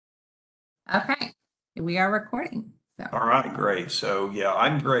Okay, we are recording. So. All right, great. So yeah,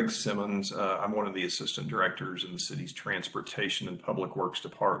 I'm Greg Simmons. I'm one of the assistant directors in the city's Transportation and Public Works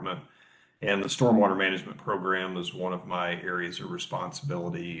Department. And the stormwater management program is one of my areas of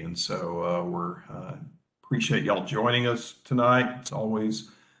responsibility. And so we're appreciate y'all joining us tonight. It's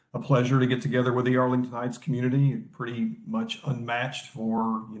always a pleasure to get together with the Arlington Heights community. Pretty much unmatched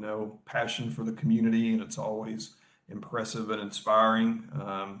for, passion for the community, and it's always impressive and inspiring.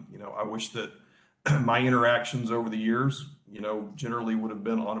 I wish that my interactions over the years, generally would have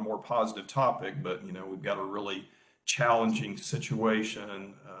been on a more positive topic, but, we've got a really challenging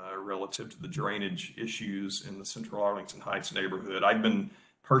situation relative to the drainage issues in the Central Arlington Heights neighborhood. I've been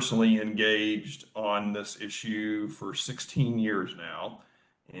personally engaged on this issue for 16 years now.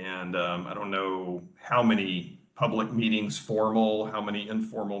 And I don't know how many public meetings, formal, how many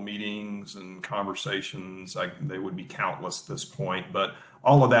informal meetings and conversations. They would be countless at this point, but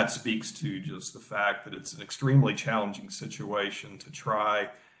all of that speaks to just the fact that it's an extremely challenging situation to try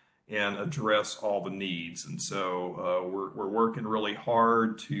and address all the needs. And so we're working really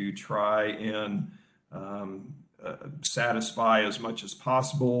hard to try and satisfy as much as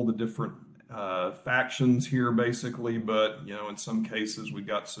possible the different factions here, basically. But, in some cases, we've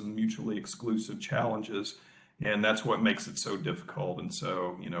got some mutually exclusive challenges, and that's what makes it so difficult. And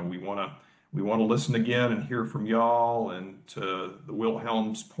so, we want to listen again and hear from y'all. And to the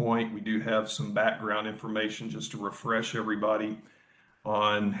Wilhelm's point, we do have some background information just to refresh everybody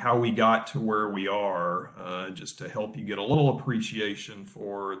on how we got to where we are, just to help you get a little appreciation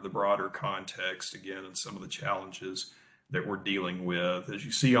for the broader context again and some of the challenges that we're dealing with. As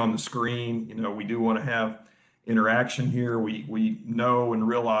you see on the screen, we do want to have interaction here. We know and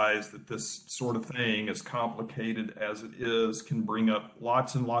realize that this sort of thing, as complicated as it is, can bring up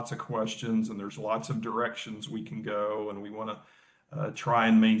lots and lots of questions, and there's lots of directions we can go, and we want to try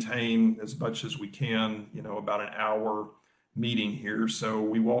and maintain as much as we can, about an hour meeting here. So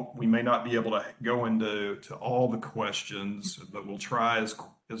we may not be able to go into all the questions, but we'll try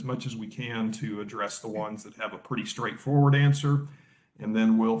as much as we can to address the ones that have a pretty straightforward answer, and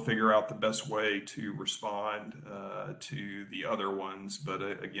then we'll figure out the best way to respond to the other ones. But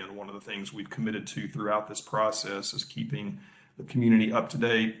again, one of the things we've committed to throughout this process is keeping the community up to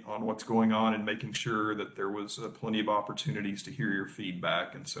date on what's going on and making sure that there was plenty of opportunities to hear your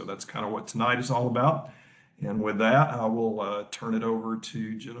feedback. And so that's kind of what tonight is all about. And with that, I will turn it over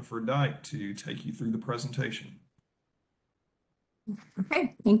to Jennifer Dyke to take you through the presentation.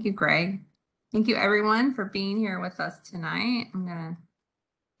 Okay, thank you, Greg. Thank you, everyone, for being here with us tonight. I'm going to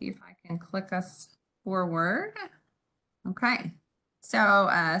see if I can click us forward. Okay, so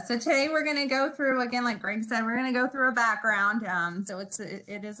today we're going to go through, again, like Greg said, we're going to go through a background. So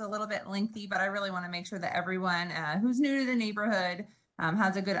it is a little bit lengthy, but I really want to make sure that everyone who's new to the neighborhood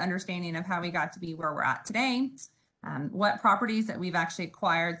has a good understanding of how we got to be where we're at today, what properties that we've actually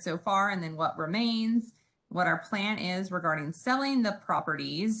acquired so far, and then what remains, what our plan is regarding selling the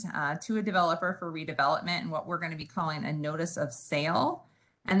properties to a developer for redevelopment, and what we're going to be calling a notice of sale.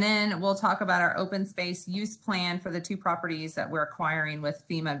 And then we'll talk about our open space use plan for the two properties that we're acquiring with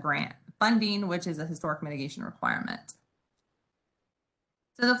FEMA grant funding, which is a historic mitigation requirement.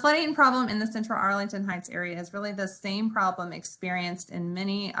 So the flooding problem in the Central Arlington Heights area is really the same problem experienced in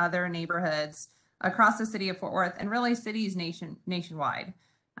many other neighborhoods across the city of Fort Worth, and really cities nationwide.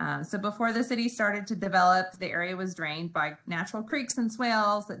 So before the city started to develop, the area was drained by natural creeks and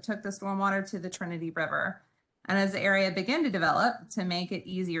swales that took the stormwater to the Trinity River. And as the area began to develop, to make it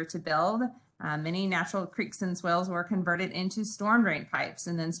easier to build, many natural creeks and swales were converted into storm drain pipes,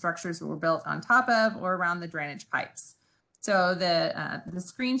 and then structures were built on top of or around the drainage pipes. So the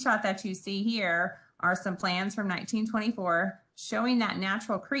screenshot that you see here are some plans from 1924 showing that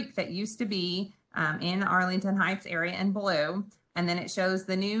natural creek that used to be in Arlington Heights area in blue. And then it shows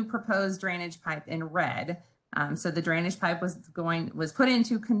the new proposed drainage pipe in red. So the drainage pipe was put in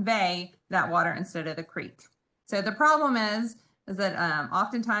to convey that water instead of the creek. So the problem is that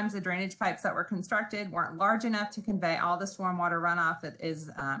oftentimes the drainage pipes that were constructed weren't large enough to convey all the stormwater runoff that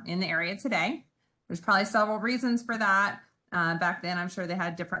is in the area today. There's probably several reasons for that. Back then, I'm sure they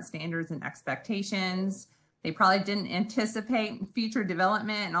had different standards and expectations. They probably didn't anticipate future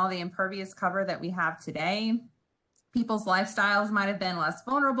development and all the impervious cover that we have today. People's lifestyles might have been less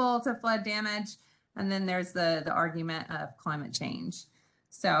vulnerable to flood damage. And then there's the argument of climate change.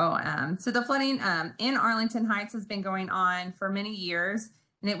 So the flooding in Arlington Heights has been going on for many years,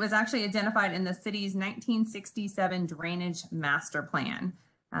 and it was actually identified in the city's 1967 Drainage Master Plan.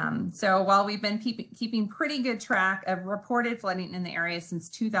 So while we've been keeping pretty good track of reported flooding in the area since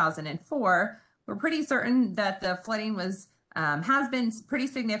 2004, we're pretty certain that the flooding was has been pretty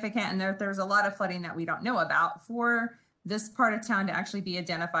significant, and there's a lot of flooding that we don't know about for this part of town to actually be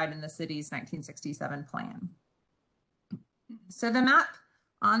identified in the city's 1967 plan. So the map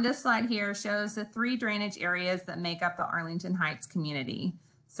on this slide here shows the 3 drainage areas that make up the Arlington Heights community.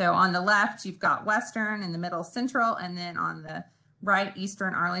 So on the left, you've got Western, in the middle, Central, and then on the right,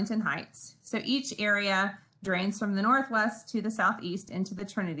 Eastern Arlington Heights. So each area drains from the northwest to the southeast into the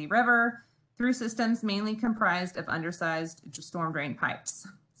Trinity River through systems mainly comprised of undersized storm drain pipes.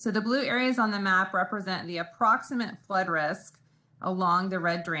 So the blue areas on the map represent the approximate flood risk along the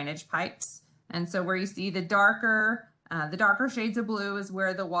red drainage pipes. And so where you see the darker shades of blue is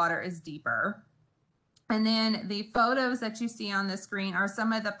where the water is deeper. And then the photos that you see on the screen are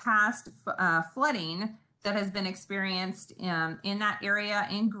some of the past flooding that has been experienced in that area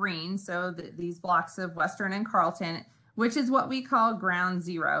in green. So these blocks of Western and Carleton, which is what we call ground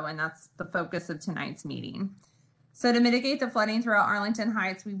zero, and that's the focus of tonight's meeting. So to mitigate the flooding throughout Arlington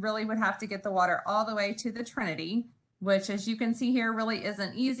Heights, we really would have to get the water all the way to the Trinity, which, as you can see here, really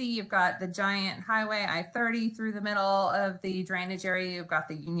isn't easy. You've got the giant highway I-30 through the middle of the drainage area. You've got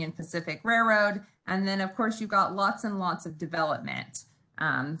the Union Pacific Railroad. And then, of course, you've got lots and lots of development.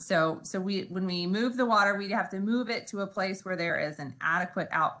 So when we move the water, we have to move it to a place where there is an adequate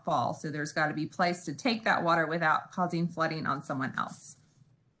outfall. So there's got to be a place to take that water without causing flooding on someone else.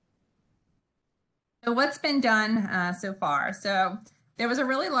 So what's been done so far? So there was a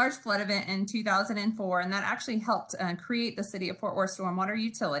really large flood event in 2004, and that actually helped create the City of Fort Worth Stormwater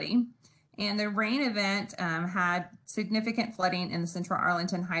Utility. And the rain event had significant flooding in the central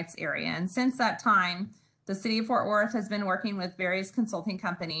Arlington Heights area. And since that time, the City of Fort Worth has been working with various consulting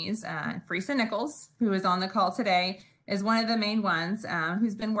companies. Bryce, who is on the call today, is one of the main ones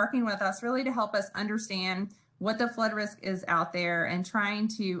who's been working with us really to help us understand what the flood risk is out there and trying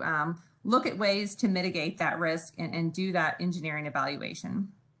to look at ways to mitigate that risk and do that engineering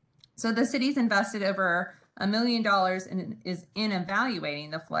evaluation. So the city's invested over $1 million in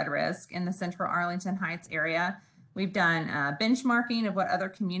evaluating the flood risk in the central Arlington Heights area. We've done benchmarking of what other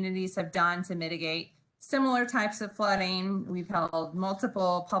communities have done to mitigate similar types of flooding. We've held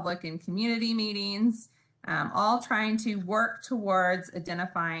multiple public and community meetings, all trying to work towards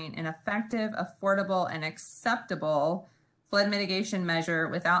identifying an effective, affordable, and acceptable flood mitigation measure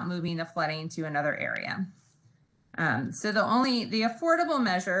without moving the flooding to another area. So the affordable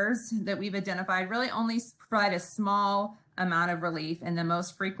measures that we've identified really only provide a small amount of relief in the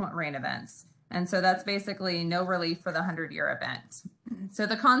most frequent rain events. And so that's basically no relief for the 100-year event. So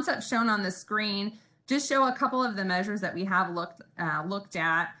the concepts shown on the screen just show a couple of the measures that we have looked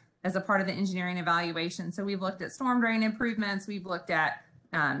at as a part of the engineering evaluation. So we've looked at storm drain improvements, we've looked at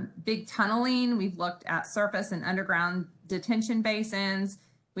big tunneling, we've looked at surface and underground detention basins,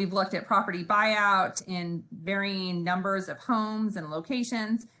 we've looked at property buyout in varying numbers of homes and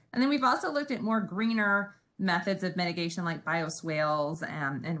locations, and then we've also looked at more greener methods of mitigation like bioswales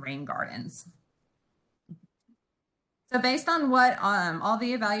and rain gardens. So based on what all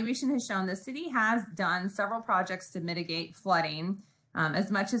the evaluation has shown, the city has done several projects to mitigate flooding as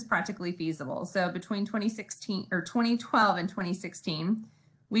much as practically feasible. So between 2012 and 2016,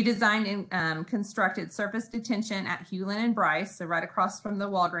 we designed and constructed surface detention at Hewlin and Bryce, so right across from the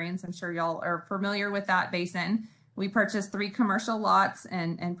Walgreens. I'm sure y'all are familiar with that basin. We purchased 3 commercial lots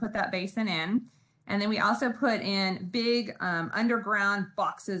and put that basin in. And then we also put in big underground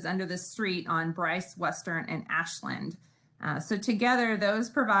boxes under the street on Bryce, Western, and Ashland. So together, those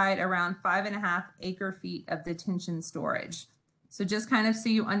provide around 5.5 acre-feet of detention storage. So just kind of so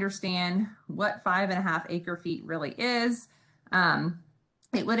you understand what 5.5 acre-feet really is,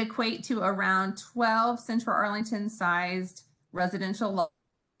 it would equate to around 12 Central Arlington-sized residential lots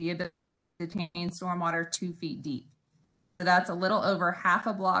to detain stormwater 2 feet deep. So that's a little over half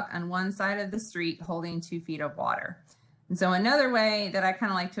a block on one side of the street holding 2 feet of water. And so another way that I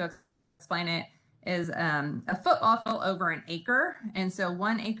kind of like to explain it is a football field over an acre. And so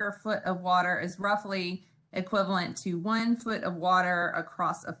 1 acre foot of water is roughly equivalent to 1 foot of water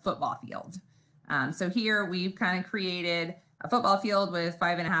across a football field. So here we've kind of created a football field with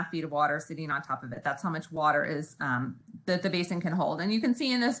 5.5 feet of water sitting on top of it. That's how much water is that the basin can hold. And you can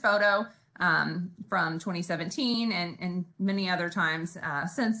see in this photo from 2017 and many other times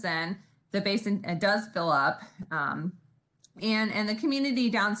since then, the basin does fill up. And the community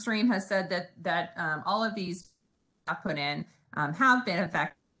downstream has said that all of these I've put in have been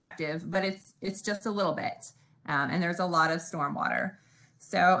effective, but it's just a little bit. And there's a lot of stormwater.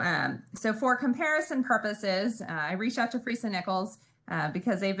 So for comparison purposes, I reached out to Bryce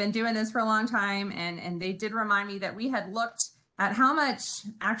because they've been doing this for a long time, and they did remind me that we had looked at how much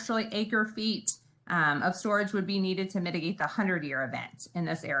actually acre feet of storage would be needed to mitigate the 100-year event in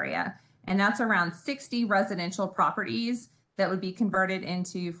this area. And that's around 60 residential properties that would be converted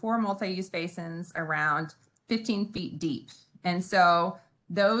into 4 multi-use basins around 15 feet deep. And so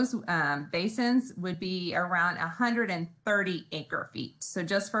those basins would be around 130 acre feet. So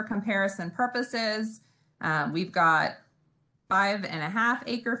just for comparison purposes, we've got 5.5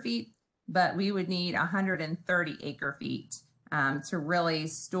 acre feet, but we would need 130 acre feet to really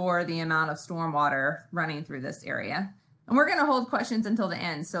store the amount of stormwater running through this area. And we're going to hold questions until the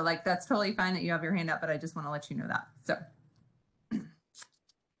end. So like, that's totally fine that you have your hand up, but I just want to let you know that. So,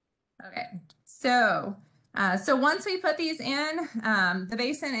 okay. So once we put these in, the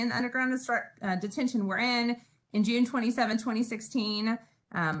basin and underground detention we're in June 27, 2016,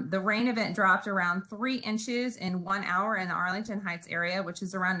 the rain event dropped around 3 inches in 1 hour in the Arlington Heights area, which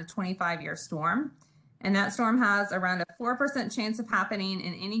is around a 25-year storm. And that storm has around a 4% chance of happening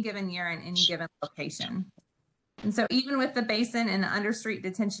in any given year in any given location. And so even with the basin and the understreet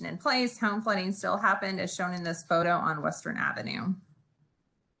detention in place, home flooding still happened, as shown in this photo on Western Avenue.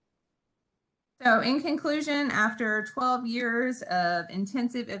 So in conclusion, after 12 years of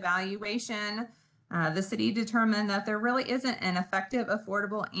intensive evaluation, the city determined that there really isn't an effective,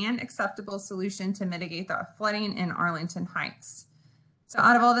 affordable, and acceptable solution to mitigate the flooding in Arlington Heights. So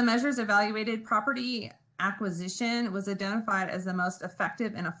out of all the measures evaluated, property acquisition was identified as the most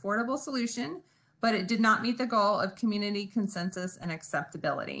effective and affordable solution, but it did not meet the goal of community consensus and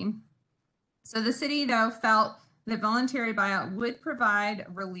acceptability. So the city, though, felt that voluntary buyout would provide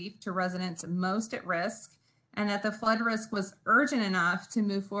relief to residents most at risk, and that the flood risk was urgent enough to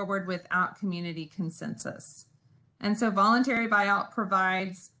move forward without community consensus. And so voluntary buyout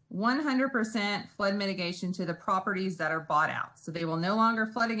provides 100% flood mitigation to the properties that are bought out. So they will no longer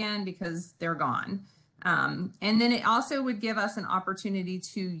flood again because they're gone. And then it also would give us an opportunity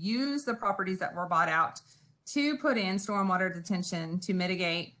to use the properties that were bought out to put in stormwater detention to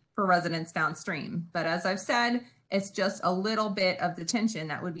mitigate for residents downstream. But as I've said, it's just a little bit of detention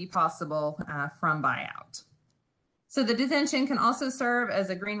that would be possible from buyout. So the detention can also serve as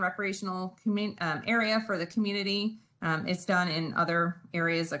a green recreational area for the community. It's done in other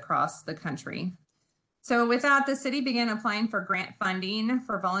areas across the country. So with that, the city began applying for grant funding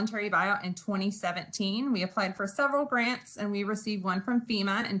for voluntary buyout in 2017. We applied for several grants and we received one from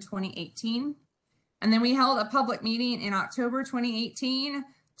FEMA in 2018. And then we held a public meeting in October 2018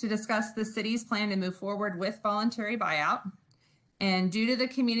 to discuss the city's plan to move forward with voluntary buyout. And due to the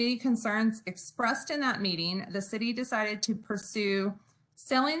community concerns expressed in that meeting, the city decided to pursue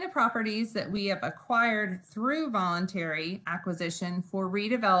selling the properties that we have acquired through voluntary acquisition for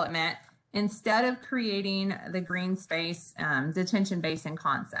redevelopment instead of creating the green space detention basin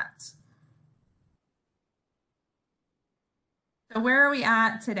concept. So where are we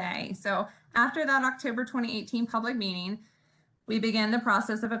at today? So after that October 2018 public meeting, we began the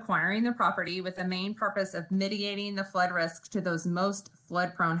process of acquiring the property with the main purpose of mitigating the flood risk to those most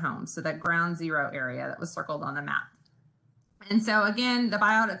flood-prone homes, so that ground zero area that was circled on the map. And so again, the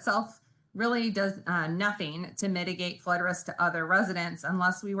buyout itself really does nothing to mitigate flood risk to other residents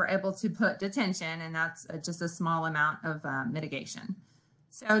unless we were able to put detention, and that's just a small amount of mitigation.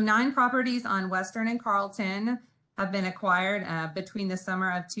 So 9 properties on Western and Carleton have been acquired between the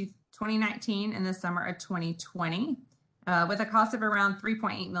summer of 2019 and the summer of 2020 with a cost of around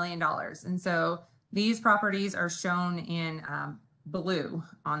 $3.8 million. And so these properties are shown in blue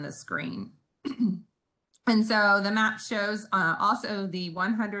on the screen. And so the map shows also the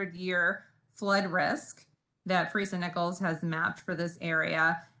 100-year flood risk that Friesen Nichols has mapped for this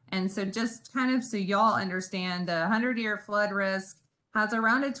area. And so just kind of so y'all understand, the 100-year flood risk has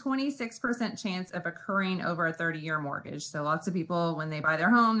around a 26% chance of occurring over a 30-year mortgage. So lots of people, when they buy their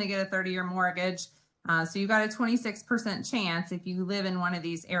home, they get a 30-year mortgage. So you've got a 26% chance if you live in one of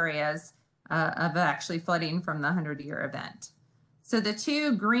these areas of actually flooding from the 100-year event. So the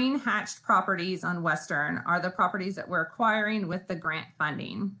 2 green hatched properties on Western are the properties that we're acquiring with the grant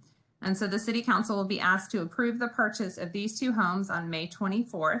funding. And so the city council will be asked to approve the purchase of these 2 homes on May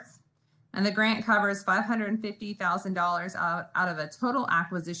 24th. And the grant covers $550,000 out of a total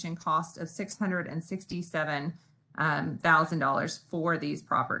acquisition cost of $667,000 for these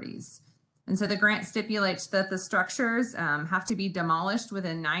properties. And so the grant stipulates that the structures have to be demolished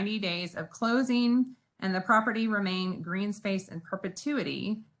within 90 days of closing, and the property remain green space in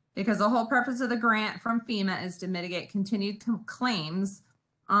perpetuity, because the whole purpose of the grant from FEMA is to mitigate continued claims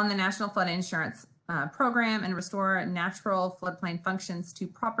on the National Flood Insurance Program and restore natural floodplain functions to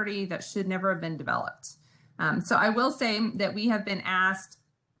property that should never have been developed. So I will say that we have been asked,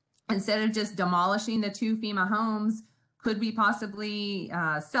 instead of just demolishing the 2 FEMA homes, could we possibly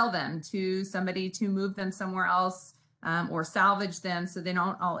sell them to somebody to move them somewhere else, or salvage them so they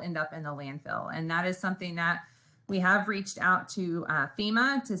don't all end up in the landfill? And that is something that we have reached out to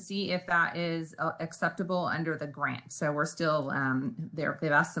FEMA to see if that is acceptable under the grant. So we're still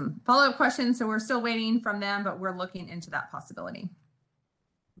they've asked some follow-up questions, so we're still waiting from them, but we're looking into that possibility.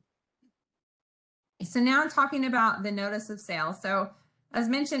 So now talking about the notice of sale. So as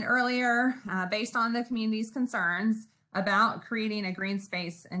mentioned earlier, based on the community's concerns about creating a green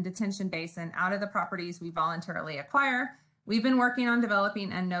space and detention basin out of the properties we voluntarily acquire, we've been working on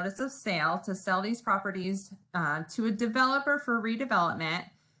developing a notice of sale to sell these properties to a developer for redevelopment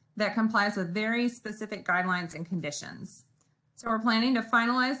that complies with very specific guidelines and conditions. So we're planning to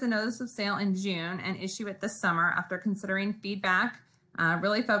finalize the notice of sale in June and issue it this summer after considering feedback,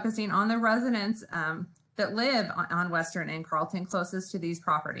 really focusing on the residents that live on Western and Carleton closest to these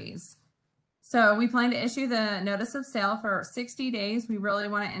properties. So we plan to issue the notice of sale for 60 days. We really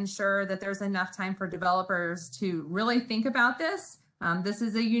want to ensure that there's enough time for developers to really think about this. This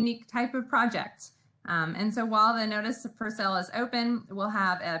is a unique type of project. And so while the notice for sale is open, we'll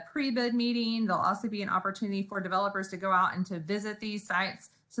have a pre-bid meeting. There'll also be an opportunity for developers to go out and to visit these sites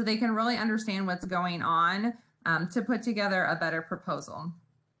so they can really understand what's going on to put together a better proposal.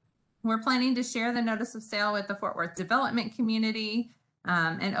 We're planning to share the notice of sale with the Fort Worth development community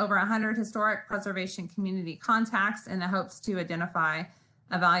and over 100 historic preservation community contacts in the hopes to identify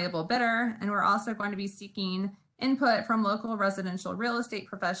a valuable bidder. And we're also going to be seeking input from local residential real estate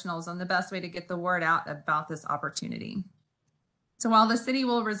professionals on the best way to get the word out about this opportunity. So while the city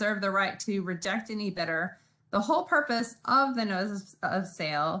will reserve the right to reject any bidder, the whole purpose of the notice of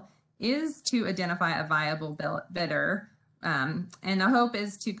sale is to identify a viable bidder. And the hope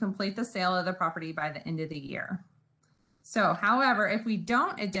is to complete the sale of the property by the end of the year. So, however, if we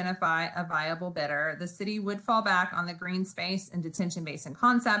don't identify a viable bidder, the city would fall back on the green space and detention basin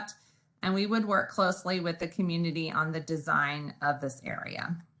concept, and we would work closely with the community on the design of this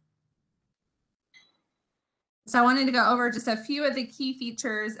area. So I wanted to go over just a few of the key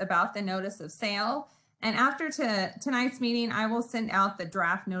features about the notice of sale. And after tonight's meeting, I will send out the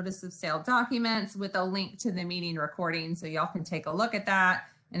draft notice of sale documents with a link to the meeting recording, so y'all can take a look at that,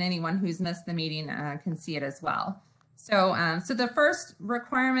 and anyone who's missed the meeting can see it as well. So the first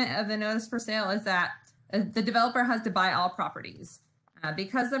requirement of the notice for sale is that the developer has to buy all properties.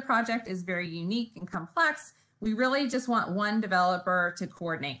 Because the project is very unique and complex, we really just want one developer to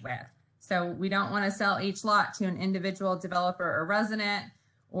coordinate with. So we don't want to sell each lot to an individual developer or resident,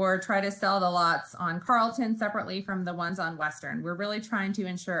 or try to sell the lots on Carleton separately from the ones on Western. We're really trying to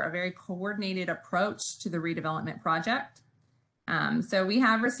ensure a very coordinated approach to the redevelopment project. So we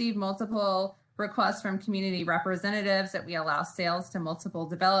have received multiple requests from community representatives that we allow sales to multiple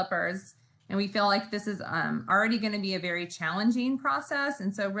developers. And we feel like this is already going to be a very challenging process.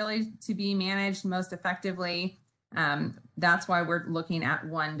 And so really to be managed most effectively, that's why we're looking at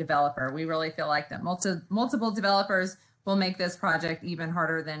one developer. We really feel like that multiple developers will make this project even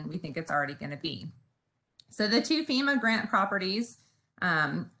harder than we think it's already going to be. So the two FEMA grant properties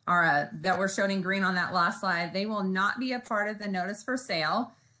that were shown in green on that last slide, they will not be a part of the notice for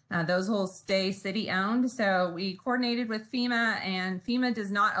sale. Those will stay city owned. So we coordinated with FEMA, and FEMA does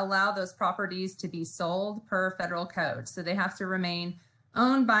not allow those properties to be sold per federal code. So they have to remain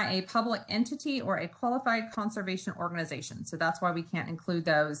owned by a public entity or a qualified conservation organization. So that's why we can't include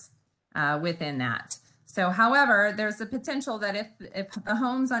those within that. So however, there's the potential that if the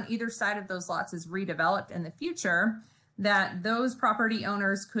homes on either side of those lots is redeveloped in the future, that those property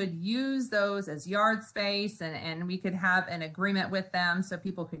owners could use those as yard space, and we could have an agreement with them so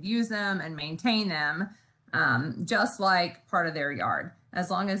people could use them and maintain them just like part of their yard, as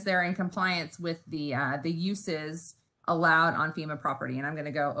long as they're in compliance with the uses allowed on FEMA property. And I'm going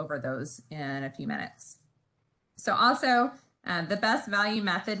to go over those in a few minutes. So also, the best value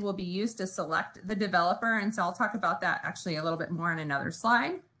method will be used to select the developer. And so I'll talk about that actually a little bit more in another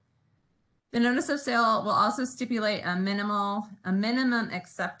slide. The notice of sale will also stipulate a minimum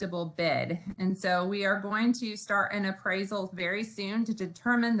acceptable bid. And so we are going to start an appraisal very soon to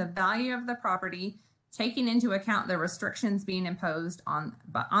determine the value of the property, taking into account the restrictions being imposed on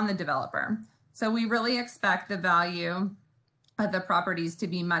the developer. So we really expect the value of the properties to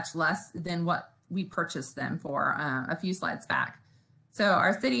be much less than what we purchased them for a few slides back. So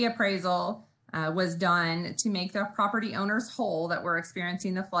our city appraisal was done to make the property owners whole that were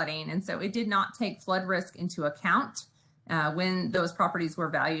experiencing the flooding. And so it did not take flood risk into account when those properties were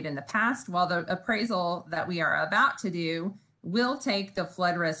valued in the past, while the appraisal that we are about to do will take the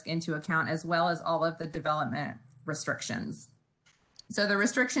flood risk into account, as well as all of the development restrictions. So the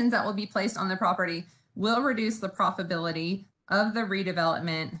restrictions that will be placed on the property will reduce the profitability of the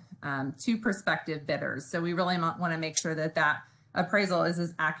redevelopment to prospective bidders. So we really want to make sure that that appraisal is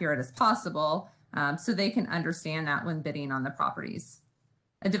as accurate as possible so they can understand that when bidding on the properties.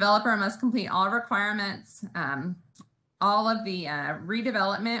 A developer must complete all requirements, all of the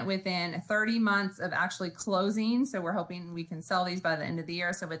redevelopment within 30 months of actually closing. So we're hoping we can sell these by the end of the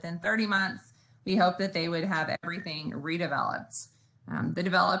year. So within 30 months, we hope that they would have everything redeveloped. The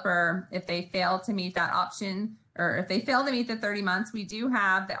developer, if they fail to meet that option, or if they fail to meet the 30 months, we do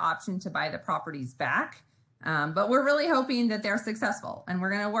have the option to buy the properties back. But we're really hoping that they're successful, and we're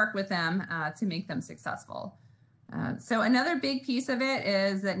going to work with them to make them successful. So another big piece of it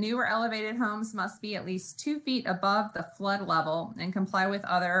is that new or elevated homes must be at least 2 feet above the flood level and comply with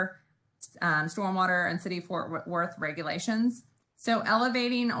other stormwater and City of Fort Worth regulations. So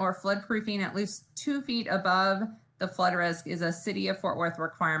elevating or flood proofing at least 2 feet above the flood risk is a City of Fort Worth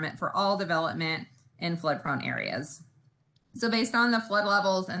requirement for all development in flood prone areas. So based on the flood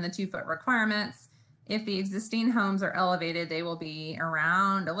levels and the 2-foot requirements, if the existing homes are elevated, they will be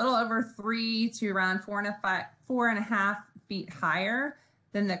around a little over 3 to around 4.5 feet higher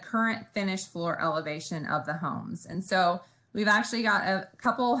than the current finished floor elevation of the homes. And so we've actually got a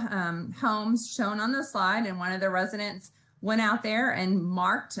couple homes shown on the slide, and one of the residents went out there and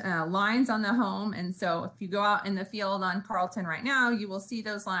marked lines on the home. And so if you go out in the field on Carleton right now, you will see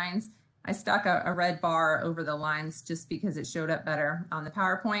those lines. I stuck a red bar over the lines just because it showed up better on the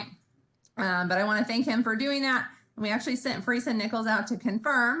PowerPoint. But I want to thank him for doing that. We actually sent Bryce and Nichols out to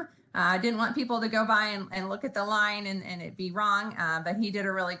confirm. I didn't want people to go by and look at the line and it be wrong, but he did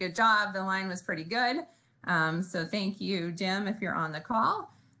a really good job. The line was pretty good. So thank you, Jim, if you're on the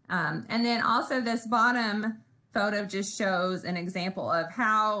call. And then also this bottom photo just shows an example of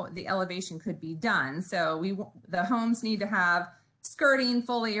how the elevation could be done. So the homes need to have skirting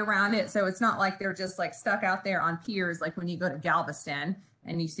fully around it. So it's not like they're just like stuck out there on piers, like when you go to Galveston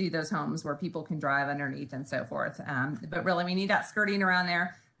and you see those homes where people can drive underneath and so forth. But really we need that skirting around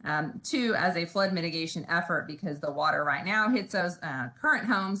there too, as a flood mitigation effort, because the water right now hits those current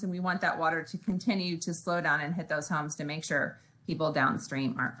homes, and we want that water to continue to slow down and hit those homes to make sure people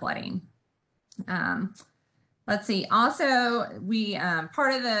downstream aren't flooding. Let's see. Also, we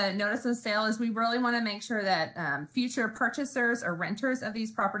part of the notice of sale is we really want to make sure that future purchasers or renters of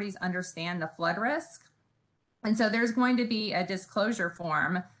these properties understand the flood risk. And so there's going to be a disclosure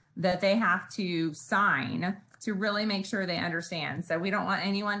form that they have to sign to really make sure they understand. So we don't want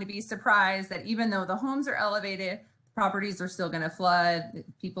anyone to be surprised that even though the homes are elevated, properties are still going to flood.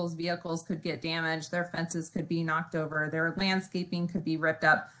 People's vehicles could get damaged. Their fences could be knocked over. Their landscaping could be ripped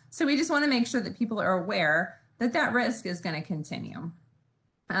up. So we just want to make sure that people are aware that that risk is going to continue.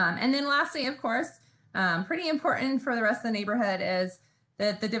 And then lastly, of course, pretty important for the rest of the neighborhood is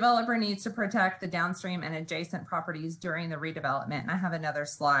that the developer needs to protect the downstream and adjacent properties during the redevelopment. And I have another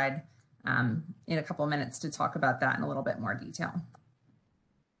slide in a couple of minutes to talk about that in a little bit more detail.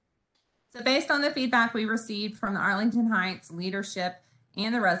 So based on the feedback we received from the Arlington Heights leadership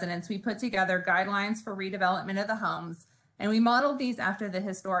and the residents, we put together guidelines for redevelopment of the homes, and we modeled these after the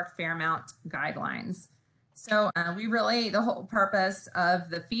historic Fairmount guidelines. So the whole purpose of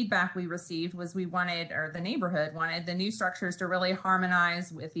the feedback we received was the neighborhood wanted the new structures to really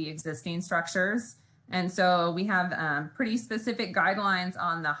harmonize with the existing structures. And so we have pretty specific guidelines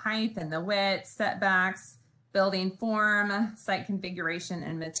on the height and the width, setbacks, building form, site configuration,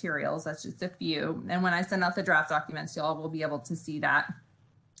 and materials. That's just a few. And when I send out the draft documents, y'all will be able to see that.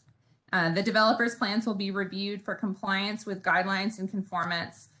 The developer's plans will be reviewed for compliance with guidelines and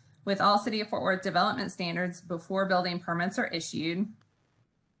conformance with all City of Fort Worth development standards before building permits are issued.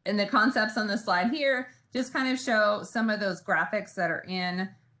 And the concepts on the slide here just kind of show some of those graphics that are in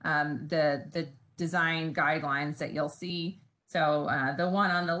the design guidelines that you'll see. So the one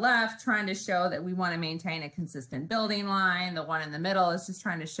on the left trying to show that we want to maintain a consistent building line. The one in the middle is just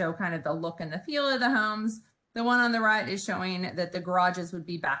trying to show kind of the look and the feel of the homes. The one on the right is showing that the garages would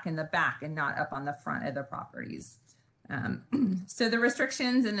be back in the back and not up on the front of the properties. So the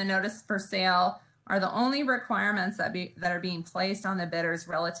restrictions in the notice for sale are the only requirements that are being placed on the bidders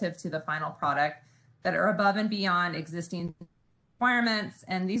relative to the final product that are above and beyond existing requirements.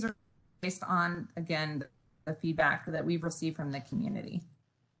 And these are based on, again, the feedback that we've received from the community.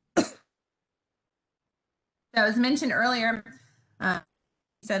 So as mentioned earlier,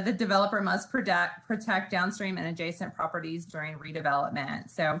 said the developer must protect downstream and adjacent properties during redevelopment.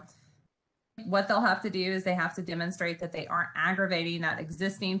 So what they'll have to do is they have to demonstrate that they aren't aggravating that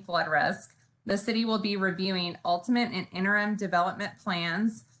existing flood risk. The city will be reviewing ultimate and interim development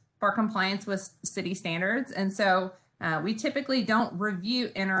plans for compliance with city standards. And so We typically don't review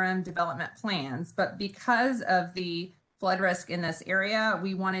interim development plans, but because of the flood risk in this area,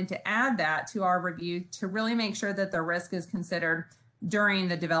 we wanted to add that to our review to really make sure that the risk is considered during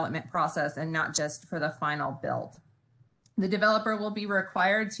the development process and not just for the final build. The developer will be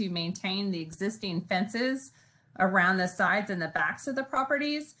required to maintain the existing fences around the sides and the backs of the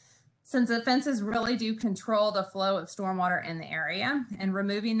properties, since the fences really do control the flow of stormwater in the area, and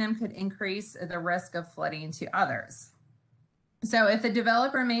removing them could increase the risk of flooding to others. So if the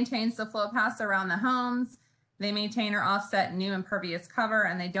developer maintains the flow paths around the homes, they maintain or offset new impervious cover,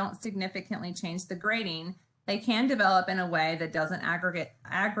 and they don't significantly change the grading, they can develop in a way that doesn't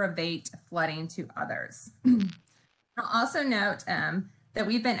aggravate flooding to others. I'll also note that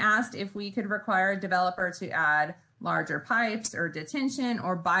we've been asked if we could require a developer to add larger pipes or detention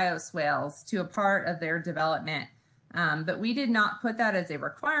or bioswales to a part of their development. But we did not put that as a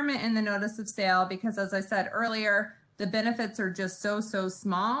requirement in the notice of sale because, as I said earlier, the benefits are just so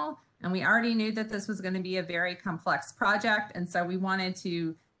small, and we already knew that this was going to be a very complex project, and so we wanted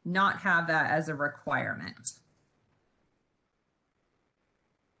to not have that as a requirement.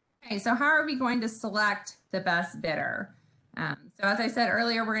 Okay, so how are we going to select the best bidder? So as I said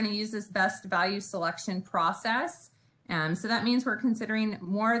earlier, we're going to use this best value selection process. So that means we're considering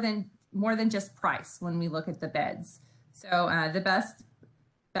more than just price when we look at the bids. So the best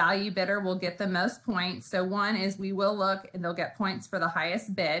value bidder will get the most points. So one is we will look and they'll get points for the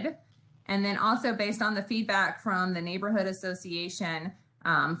highest bid. And then also based on the feedback from the neighborhood association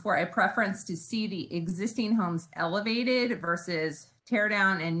for a preference to see the existing homes elevated versus tear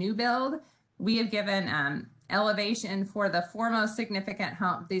down and new build, we have given elevation for the four most significant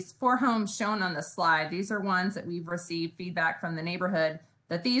home. These 4 homes shown on the slide, these are ones that we've received feedback from the neighborhood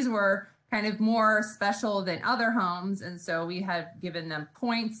that these were kind of more special than other homes. And so we have given them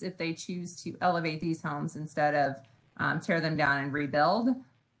points if they choose to elevate these homes instead of tear them down and rebuild.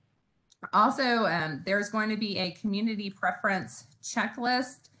 Also, there's going to be a community preference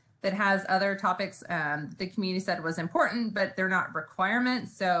checklist that has other topics the community said was important, but they're not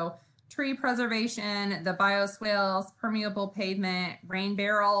requirements. So tree preservation, the bioswales, permeable pavement, rain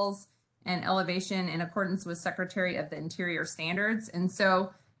barrels, and elevation in accordance with Secretary of the Interior standards. And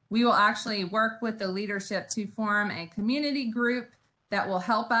so we will actually work with the leadership to form a community group that will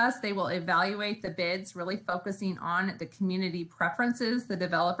help us. They will evaluate the bids, really focusing on the community preferences the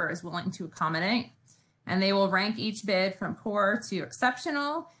developer is willing to accommodate. And they will rank each bid from poor to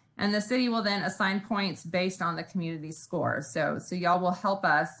exceptional. And the city will then assign points based on the community score. So y'all will help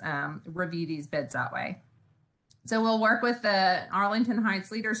us review these bids that way. So we'll work with the Arlington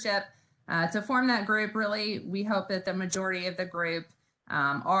Heights leadership to form that group. Really, we hope that the majority of the group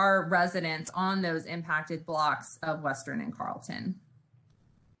are residents on those impacted blocks of Western and Carleton.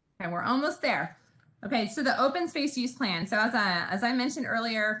 Okay, we're almost there. Okay, so the open space use plan. So as I mentioned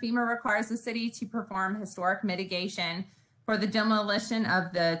earlier, FEMA requires the city to perform historic mitigation for the demolition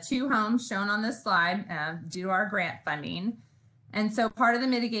of the 2 homes shown on this slide due to our grant funding. And so part of the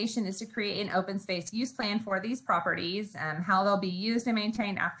mitigation is to create an open space use plan for these properties, how they'll be used and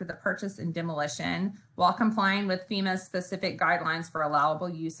maintained after the purchase and demolition while complying with FEMA's specific guidelines for allowable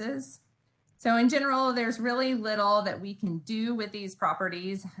uses. So in general, there's really little that we can do with these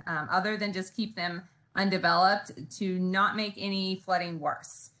properties other than just keep them undeveloped to not make any flooding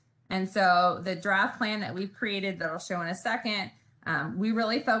worse. And so the draft plan that we've created that I'll show in a second, we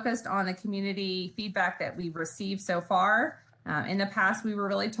really focused on the community feedback that we've received so far. In the past, we were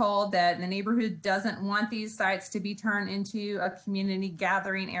really told that the neighborhood doesn't want these sites to be turned into a community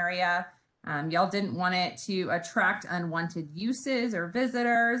gathering area. Y'all didn't want it to attract unwanted uses or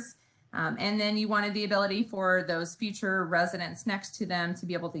visitors. And then you wanted the ability for those future residents next to them to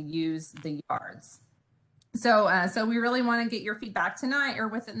be able to use the yards. So we really want to get your feedback tonight or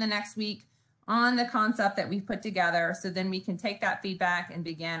within the next week on the concept that we've put together. So then we can take that feedback and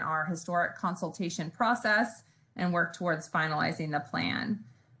begin our historic consultation process and work towards finalizing the plan.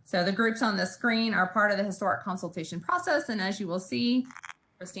 So the groups on the screen are part of the historic consultation process. And as you will see,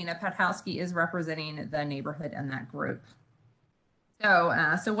 Christina Petowski is representing the neighborhood in that group.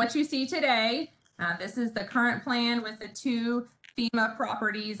 So what you see today, this is the current plan with the 2 FEMA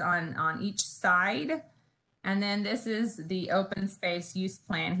properties on each side. And then this is the open space use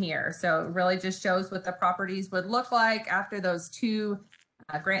plan here. So it really just shows what the properties would look like after those 2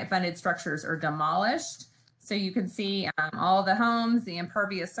 grant funded structures are demolished. So you can see all the homes, the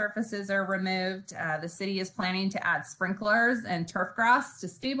impervious surfaces are removed. The city is planning to add sprinklers and turf grass to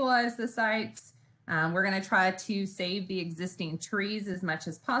stabilize the sites. We're going to try to save the existing trees as much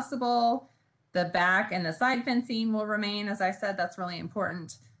as possible. The back and the side fencing will remain. As I said, that's really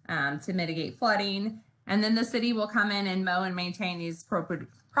important to mitigate flooding. And then the city will come in and mow and maintain these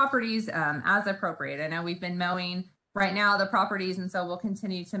properties as appropriate. I know we've been mowing right now the properties, and so we'll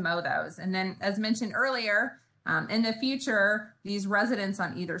continue to mow those. And then, as mentioned earlier, in the future, these residents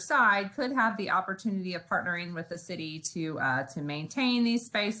on either side could have the opportunity of partnering with the city to maintain these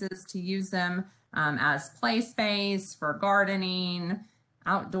spaces, to use them as play space for gardening,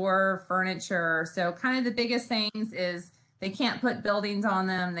 outdoor furniture. So kind of the biggest things is they can't put buildings on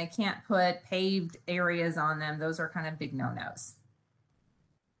them. They can't put paved areas on them. Those are kind of big no-nos.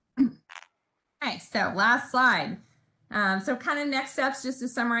 Okay, so last slide. So kind of next steps, just to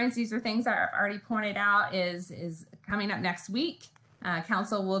summarize, these are things that I've already pointed out is coming up next week.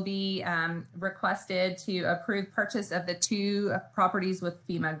 Council will be requested to approve purchase of the 2 properties with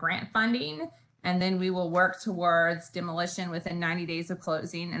FEMA grant funding. And then we will work towards demolition within 90 days of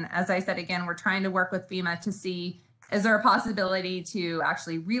closing. And as I said, again, we're trying to work with FEMA to see, is there a possibility to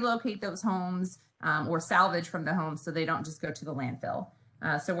actually relocate those homes or salvage from the homes so they don't just go to the landfill.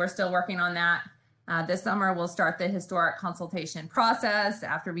 So we're still working on that. This summer, we'll start the historic consultation process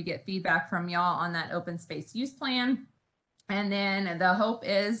after we get feedback from y'all on that open space use plan. And then the hope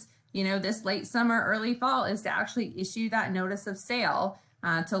is, you know, this late summer, early fall is to actually issue that notice of sale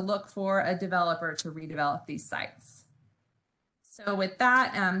to look for a developer to redevelop these sites. So with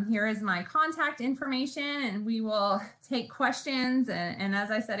that, here is my contact information, and we will take questions. And as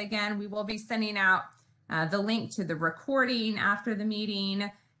I said, again, we will be sending out the link to the recording after the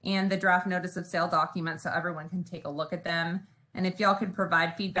meeting and the draft notice of sale documents so everyone can take a look at them. And if y'all could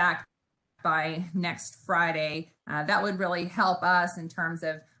provide feedback by next Friday, that would really help us in terms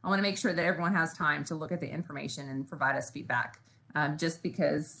of, I want to make sure that everyone has time to look at the information and provide us feedback, just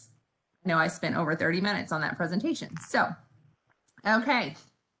because I know I spent over 30 minutes on that presentation. So, okay.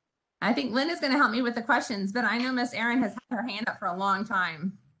 I think Linda's going to help me with the questions, but I know Miss Erin has had her hand up for a long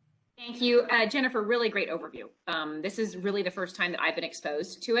time. Thank you, Jennifer. Really great overview. This is really the first time that I've been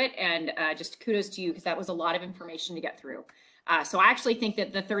exposed to it, and just kudos to you because that was a lot of information to get through. So I actually think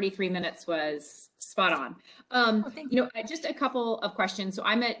that the 33 minutes was spot on. You know, just a couple of questions. So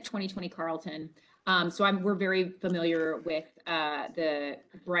I'm at 2020 Carleton. So we're very familiar with the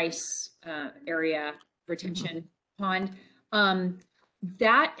Bryce area retention pond.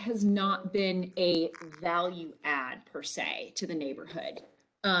 That has not been a value add per se to the neighborhood.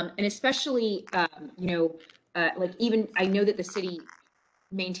 And especially, you know, like even I know that the city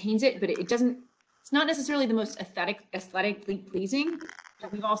maintains it, but it doesn't, it's not necessarily the most aesthetically pleasing.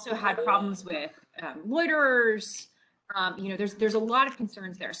 We've also had problems with loiterers. You know, there's a lot of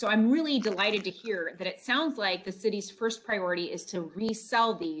concerns there. So I'm really delighted to hear that it sounds like the city's first priority is to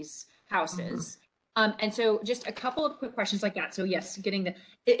resell these houses. And so just a couple of quick questions like that. So yes, getting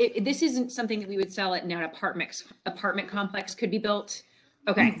the, this isn't something that we would sell at an apartment complex could be built.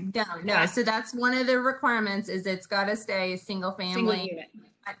 Okay. No. So that's one of the requirements is it's got to stay single family, single unit.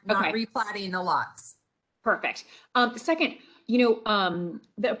 Not replatting the lots. Perfect. The second, you know,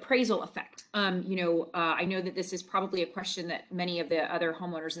 the appraisal effect. You know, I know that this is probably a question that many of the other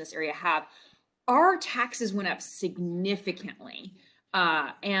homeowners in this area have. Our taxes went up significantly.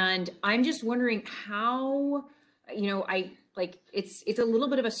 And I'm just wondering how, you know, it's a little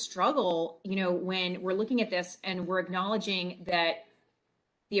bit of a struggle, you know, when we're looking at this and we're acknowledging that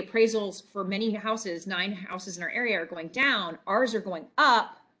the appraisals for many houses, 9 houses in our area are going down, ours are going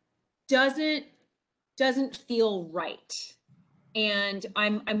up, doesn't feel right. And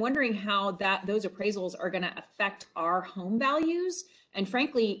I'm wondering how those appraisals are going to affect our home values. And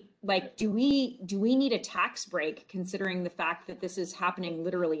frankly, like, do we need a tax break considering the fact that this is happening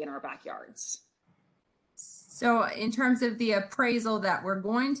literally in our backyards? So in terms of the appraisal that we're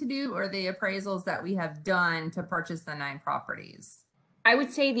going to do, or the appraisals that we have done to purchase the 9 properties? I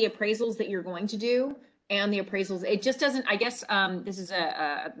would say the appraisals that you're going to do and the appraisals, it just doesn't, I guess, this is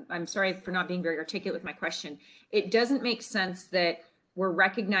I'm sorry for not being very articulate with my question. It doesn't make sense that we're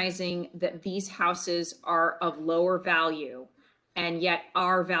recognizing that these houses are of lower value and yet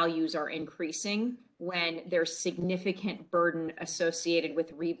our values are increasing when there's significant burden associated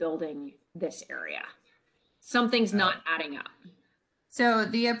with rebuilding this area. Something's not adding up. So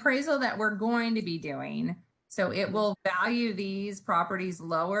the appraisal that we're going to be doing, so it will value these properties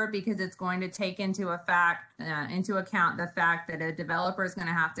lower because it's going to take into account the fact that a developer is going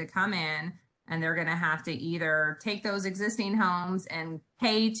to have to come in and they're going to have to either take those existing homes and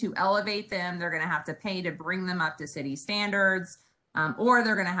pay to elevate them. They're going to have to pay to bring them up to city standards, or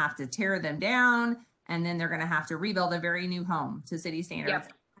they're going to have to tear them down and then they're going to have to rebuild a very new home to city standards.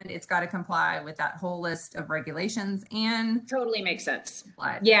 Yep. it's got to comply with that whole list of regulations and Totally makes sense.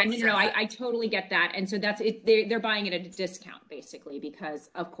 flood. Yeah, no, I totally get that. And so that's it. They're buying it at a discount basically, because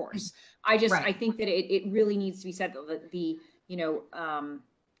of course, I Right. think that it really needs to be said that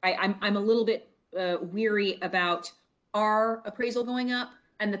I'm a little bit weary about our appraisal going up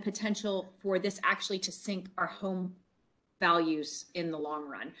and the potential for this actually to sink our home values in the long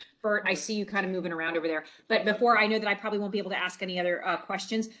run. Bert, I see you kind of moving around over there. But before, I know that I probably won't be able to ask any other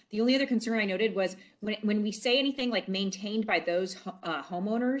questions. The only other concern I noted was when we say anything like maintained by those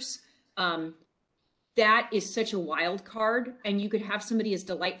homeowners, that is such a wild card. And you could have somebody as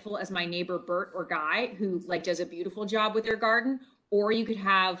delightful as my neighbor Bert or Guy, who like does a beautiful job with their garden, or you could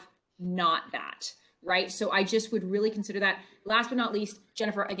have not that. Right. So I just would really consider that. Last but not least,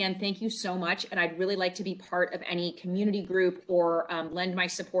 Jennifer, again, thank you so much. And I'd really like to be part of any community group or lend my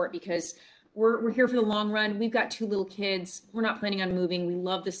support, because we're here for the long run. We've got 2 little kids. We're not planning on moving. We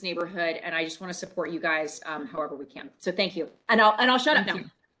love this neighborhood, and I just want to support you guys however we can. So thank you. And I'll shut up now.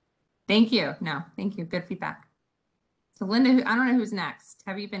 Thank you. No, thank you. Good feedback. So Linda, I don't know who's next.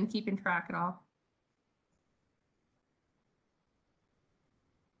 Have you been keeping track at all?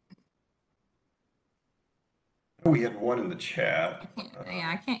 We had one in the chat.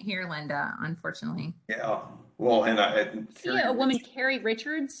 I can't hear Linda, unfortunately. Yeah. Well, and A woman, Carrie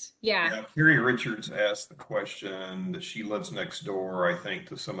Richards. Yeah. Carrie Richards asked the question that she lives next door, I think,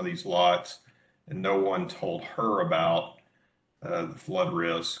 to some of these lots, and no one told her about the flood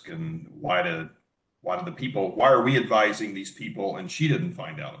risk and why are we advising these people, and she didn't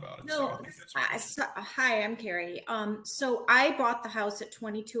find out about it. No, hi, I'm Carrie. So I bought the house at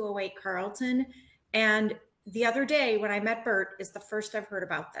 2208 Carleton, and the other day when I met Bert is the first I've heard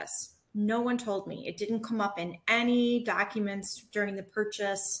about this. No one told me. It didn't come up in any documents during the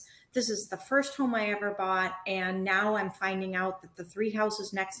purchase. This is the first home I ever bought, and now I'm finding out that the 3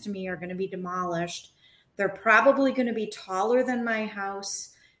 houses next to me are going to be demolished. They're probably going to be taller than my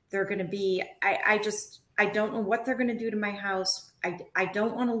house. They're going to be, I don't know what they're going to do to my house. I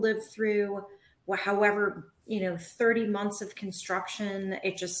don't want to live through however, 30 months of construction.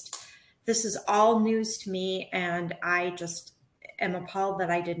 This is all news to me, and I just am appalled that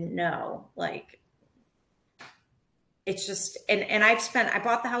I didn't know. Like, it's just, and I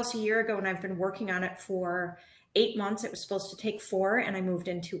bought the house a year ago, and I've been working on it for 8 months. It was supposed to take 4, and I moved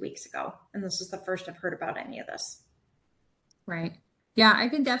in 2 weeks ago. And this is the first I've heard about any of this. Right. Yeah, I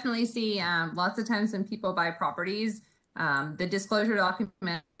can definitely see lots of times when people buy properties, the disclosure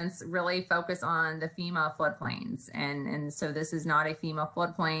documents really focus on the FEMA floodplains. And so this is not a FEMA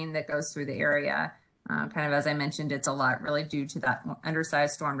floodplain that goes through the area. Kind of as I mentioned, it's a lot really due to that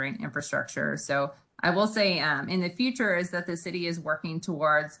undersized storm drain infrastructure. So I will say in the future is that the city is working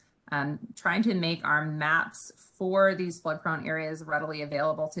towards trying to make our maps for these flood prone areas readily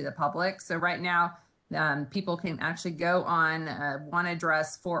available to the public. So right now, people can actually go on one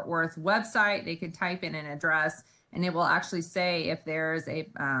address Fort Worth website. They could type in an address, and it will actually say if there's a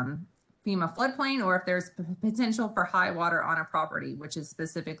FEMA floodplain or if there's potential for high water on a property, which is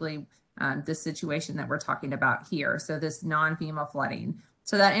specifically the situation that we're talking about here. So this non-FEMA flooding.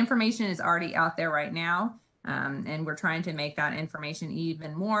 So that information is already out there right now. And we're trying to make that information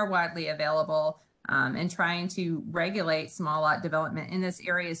even more widely available and trying to regulate small lot development in this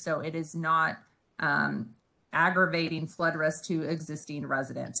area so it is not aggravating flood risk to existing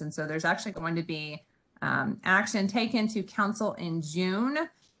residents. And so there's actually going to be action taken to council in June,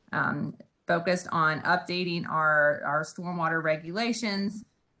 focused on updating our stormwater regulations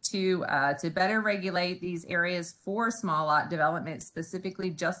to better regulate these areas for small lot development,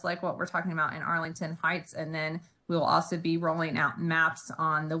 specifically just like what we're talking about in Arlington Heights. And then we'll also be rolling out maps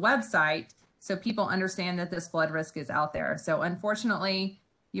on the website so people understand that this flood risk is out there. So unfortunately,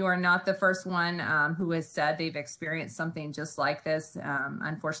 you are not the first one who has said they've experienced something just like this.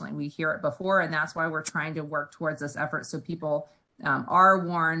 Unfortunately, we hear it before, and that's why we're trying to work towards this effort so people are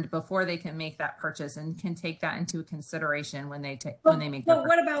warned before they can make that purchase and can take that into consideration when they make. But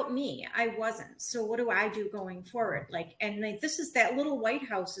what about me? I wasn't. So what do I do going forward? This is that little white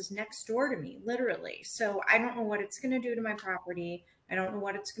house is next door to me, literally. So I don't know what it's going to do to my property. I don't know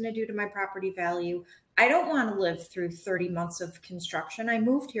what it's going to do to my property value. I don't want to live through 30 months of construction. I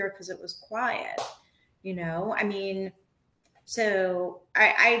moved here because it was quiet, so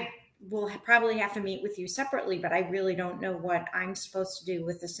I will probably have to meet with you separately, but I really don't know what I'm supposed to do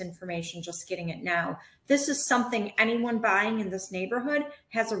with this information, just getting it now. This is something anyone buying in this neighborhood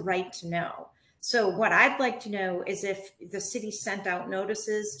has a right to know. So what I'd like to know is if the city sent out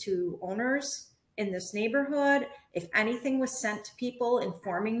notices to owners in this neighborhood, if anything was sent to people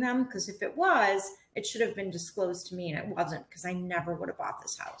informing them, because if it was, it should have been disclosed to me, and it wasn't, because I never would have bought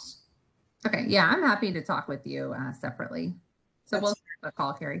this house. Okay, yeah, I'm happy to talk with you separately. So we'll have a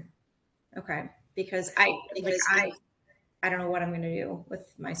call, Carrie. Okay, because I don't know what I'm going to do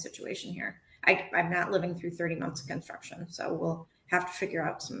with my situation here. I'm not living through 30 months of construction, so we'll have to figure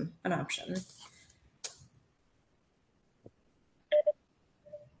out an option.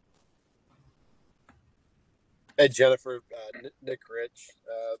 Hey, Jennifer, Nick Rich.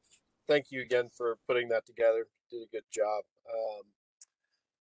 Thank you again for putting that together. Did a good job.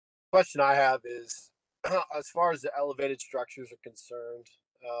 Question I have is, as far as the elevated structures are concerned,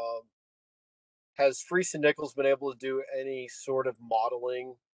 has Freese and Nichols been able to do any sort of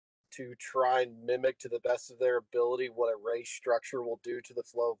modeling to try and mimic to the best of their ability what a raised structure will do to the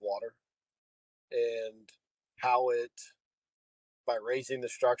flow of water, and how it, by raising the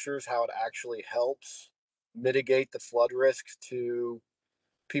structures, how it actually helps mitigate the flood risk to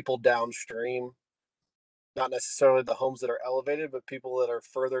people downstream? Not necessarily the homes that are elevated, but people that are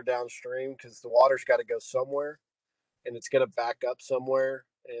further downstream, because the water's got to go somewhere and it's going to back up somewhere.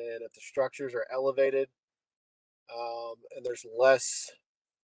 And if the structures are elevated, and there's less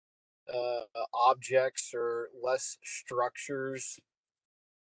objects or less structures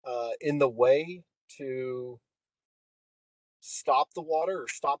in the way to stop the water or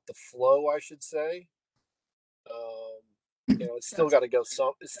stop the flow, I should say. It's still got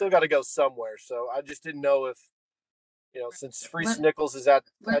to go somewhere. So I just didn't know if, since Freese Nichols is at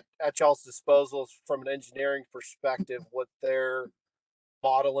y'all's disposal from an engineering perspective, what they're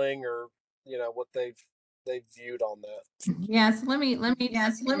modeling or what they've viewed on that. Yes, let me jump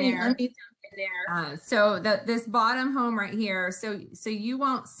in there. So this bottom home right here, so you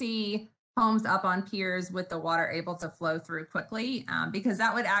won't see homes up on piers with the water able to flow through quickly, because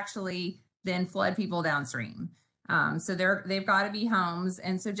that would actually then flood people downstream. So they've got to be homes,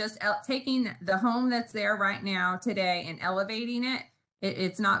 and so just taking the home that's there right now today and elevating it,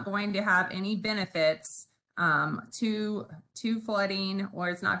 it's not going to have any benefits to flooding, or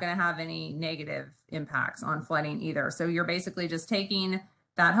it's not going to have any negative impacts on flooding either. So you're basically just taking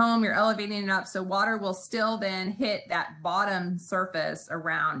that home, you're elevating it up, so water will still then hit that bottom surface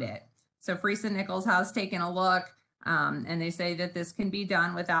around it. So Freese and Nichols has taken a look, and they say that this can be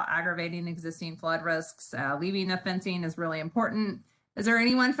done without aggravating existing flood risks. Leaving the fencing is really important. Is there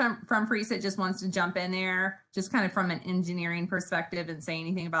anyone from Freese that just wants to jump in there, just kind of from an engineering perspective, and say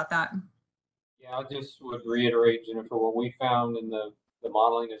anything about that? Yeah, I just would reiterate, Jennifer, what we found in the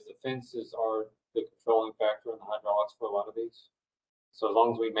modeling is the fences are the controlling factor in the hydraulics for a lot of these. So as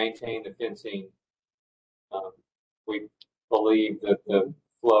long as we maintain the fencing, we believe that the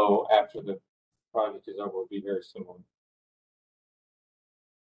flow after the project is over will be very similar.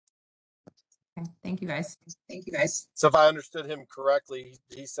 Okay, thank you guys. So if I understood him correctly,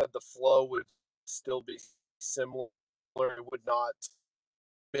 he said the flow would still be similar. It would not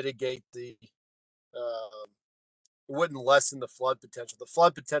mitigate it wouldn't lessen the flood potential. The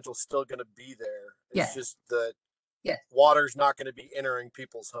flood potential is still going to be there. It's just that water's not going to be entering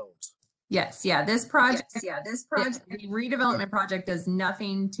people's homes. Yes, yeah, this project, the redevelopment project does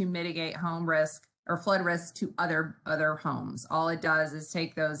nothing to mitigate home risk or flood risk to other homes. All it does is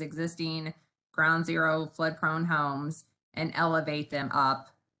take those existing ground zero flood prone homes and elevate them up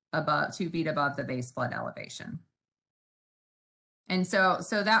above 2 feet above the base flood elevation. And so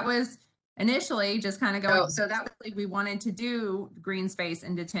that was initially just kind of going, so that was, we wanted to do green space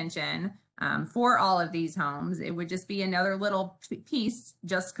and detention for all of these homes. It would just be another little piece,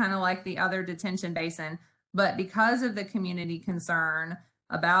 just kind of like the other detention basin. But because of the community concern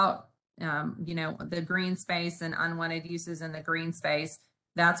about, the green space and unwanted uses in the green space,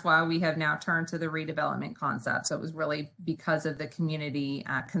 that's why we have now turned to the redevelopment concept. So it was really because of the community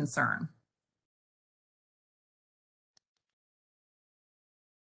concern.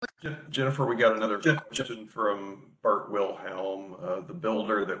 Jennifer, we got another question from Bart Wilhelm, the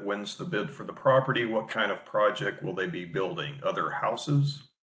builder that wins the bid for the property. What kind of project will they be building? Other houses?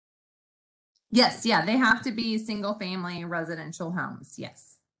 Yes, yeah, they have to be single family residential homes,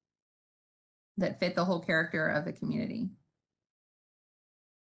 yes, that fit the whole character of the community.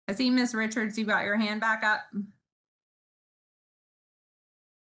 I see Miss Richards, you got your hand back up.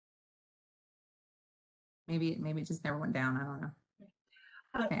 Maybe it just never went down, I don't know.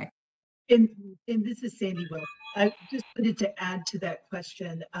 Okay. And this is Sandy Will. I just wanted to add to that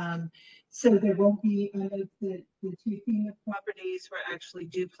question. So there won't be the two FEMA properties were actually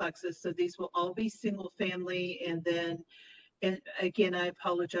duplexes. So these will all be single family. And again, I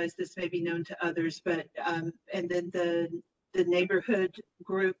apologize, this may be known to others, but and then the the neighborhood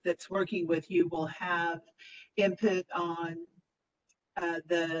group that's working with you will have input on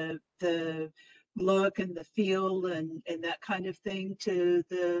the look and the feel and that kind of thing to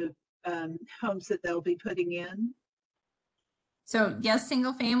the homes that they'll be putting in? So yes,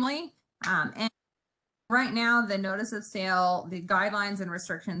 single family. And right now, the notice of sale, the guidelines and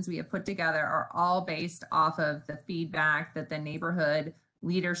restrictions we have put together are all based off of the feedback that the neighborhood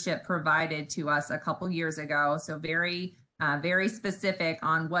leadership provided to us a couple years ago. So very, very specific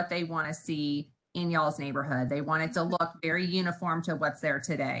on what they want to see in y'all's neighborhood. They want it to look very uniform to what's there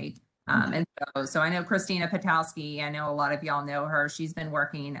today. And so I know Christina Patowski, I know a lot of y'all know her. She's been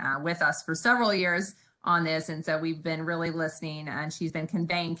working with us for several years on this. And so we've been really listening, and she's been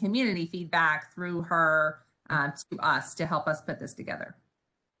conveying community feedback through her to us to help us put this together.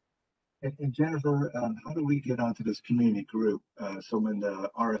 And Jennifer, how do we get onto this community group? So when the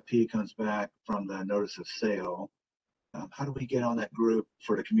RFP comes back from the notice of sale, how do we get on that group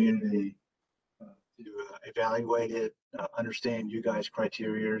for the community to evaluate it, understand you guys'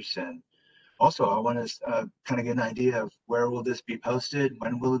 criterias? And also I want to kind of get an idea of where will this be posted?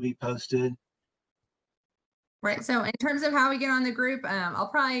 When will it be posted? Right. So in terms of how we get on the group, I'll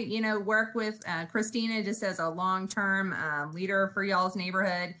probably, work with Christina just as a long-term leader for y'all's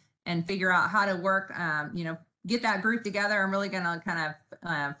neighborhood and figure out how to work, get that group together. I'm really going to kind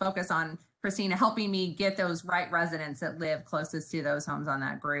of focus on Christina helping me get those right residents that live closest to those homes on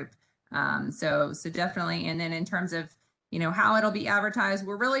that group. So definitely. And then in terms of, how it'll be advertised,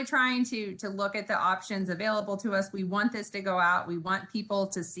 we're really trying to look at the options available to us. We want this to go out. We want people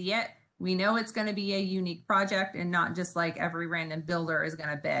to see it. We know it's going to be a unique project and not just like every random builder is going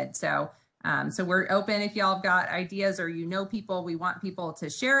to bid. So we're open if y'all have got ideas or people. We want people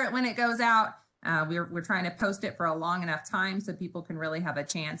to share it when it goes out. We're trying to post it for a long enough time so people can really have a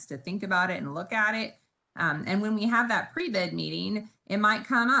chance to think about it and look at it. And when we have that pre-bid meeting, it might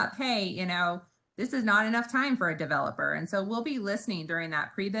come up, hey, this is not enough time for a developer. And so we'll be listening during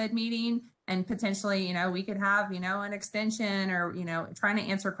that pre-bid meeting. And potentially, we could have, an extension or, trying to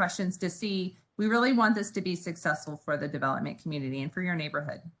answer questions to see, we really want this to be successful for the development community and for your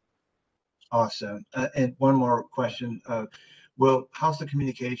neighborhood. Awesome. And one more question. How's the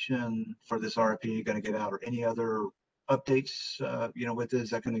communication for this RFP going to get out, or any other updates, with it? Is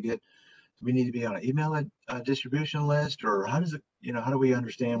that going to do we need to be on an email distribution list, or how does it, how do we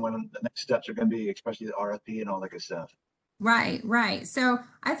understand when the next steps are going to be, especially the RFP and all that good stuff? Right. So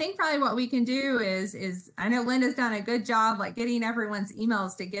I think probably what we can do is I know Linda's done a good job like getting everyone's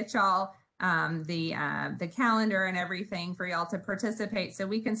emails to get y'all the calendar and everything for y'all to participate. So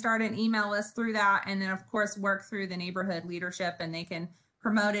we can start an email list through that, and then of course work through the neighborhood leadership, and they can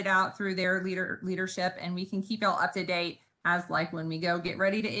promote it out through their leadership, and we can keep y'all up to date as like when we go get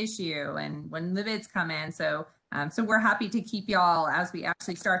ready to issue and when the bids come in. So we're happy to keep y'all as we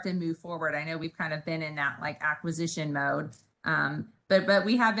actually start to move forward. I know we've kind of been in that like acquisition mode, but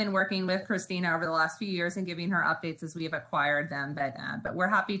we have been working with Christina over the last few years and giving her updates as we have acquired them. But we're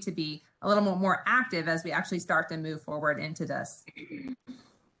happy to be a little more active as we actually start to move forward into this.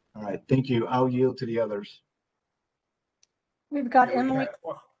 All right, thank you. I'll yield to the others. We've got Emily.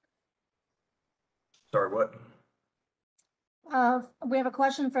 Sorry, what? We have a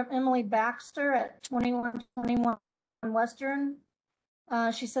question from Emily Baxter at 2121 Western.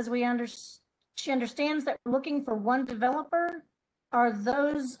 She says she understands that we're looking for one developer. Are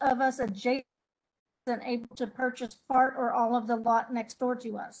those of us adjacent able to purchase part or all of the lot next door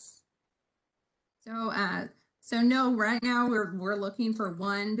to us? So no, right now we're looking for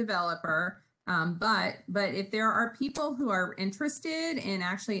one developer. But if there are people who are interested in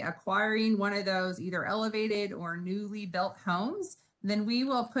actually acquiring one of those either elevated or newly built homes, then we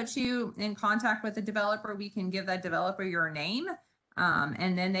will put you in contact with the developer. We can give that developer your name,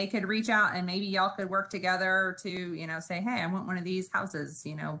 and then they could reach out, and maybe y'all could work together to, say, hey, I want one of these houses,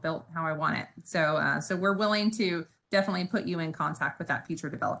 built how I want it. So we're willing to definitely put you in contact with that future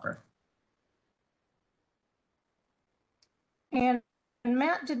developer. And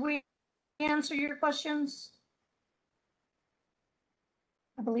Matt, did we answer your questions?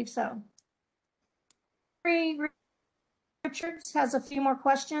 I believe so. Richards has a few more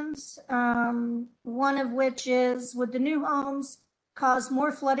questions. One of which is, would the new homes cause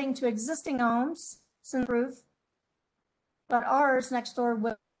more flooding to existing homes since roof, but ours next door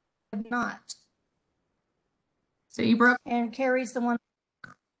would not? So you broke. And Carrie's the one.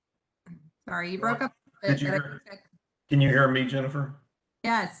 Sorry, you broke up. Can you hear me, Jennifer?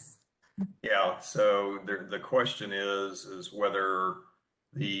 Yes. Yeah, so the question is whether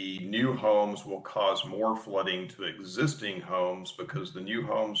the new homes will cause more flooding to existing homes, because the new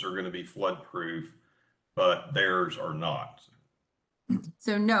homes are going to be flood proof, but theirs are not.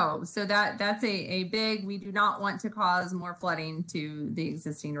 So no, so that's a big, we do not want to cause more flooding to the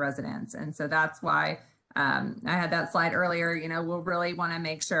existing residents. And so that's why I had that slide earlier. You know, we'll really want to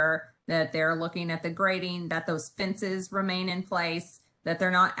make sure that they're looking at the grading, that those fences remain in place, that they're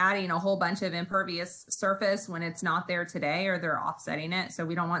not adding a whole bunch of impervious surface when it's not there today, or they're offsetting it. So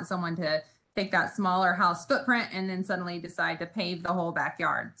we don't want someone to take that smaller house footprint and then suddenly decide to pave the whole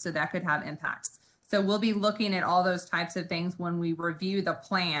backyard. So that could have impacts. So we'll be looking at all those types of things when we review the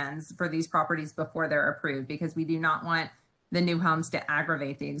plans for these properties before they're approved, because we do not want the new homes to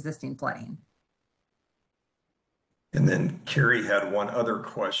aggravate the existing flooding. And then Carrie had one other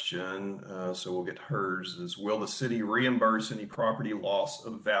question, so we'll get hers, is will the city reimburse any property loss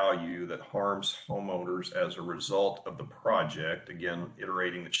of value that harms homeowners as a result of the project? Again,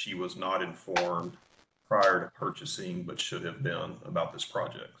 iterating that she was not informed prior to purchasing, but should have been about this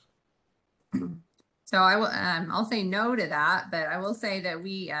project. So I will, I'll say no to that, but I will say that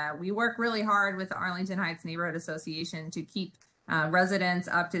we work really hard with the Arlington Heights Neighborhood Association to keep residents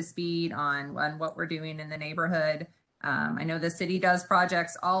up to speed on what we're doing in the neighborhood. I know the city does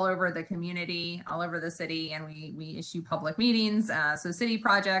projects all over the community, all over the city, and we issue public meetings. So city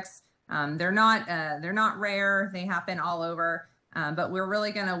projects, they're not rare. They happen all over, but we're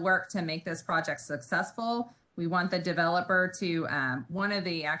really going to work to make this project successful. We want the developer to, one of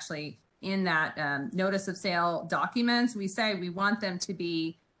the actually in that notice of sale documents, we say we want them to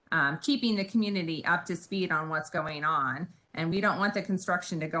be keeping the community up to speed on what's going on. And we don't want the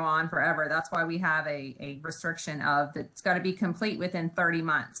construction to go on forever. That's why we have a restriction of that it's got to be complete within 30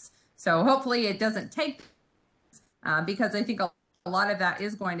 months. So hopefully it doesn't take, because I think a lot of that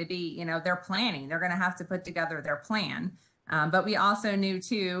is going to be, you know, their planning. They're going to have to put together their plan. But we also knew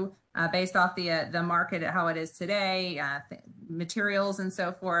too, based off the market, how it is today, materials and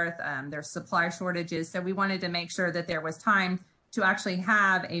so forth, there's supply shortages. So we wanted to make sure that there was time to actually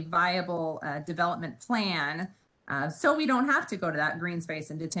have a viable development plan. So we don't have to go to that green space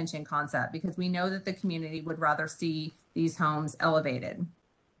and detention concept, because we know that the community would rather see these homes elevated.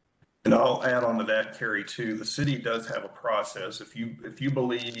 And I'll add on to that, Carrie, too. The city does have a process. If you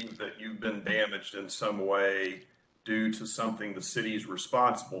believe that you've been damaged in some way due to something the city is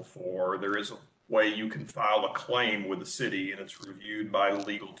responsible for, there is a way you can file a claim with the city, and it's reviewed by the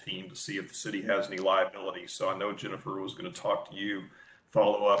legal team to see if the city has any liability. So I know Jennifer was going to talk to you,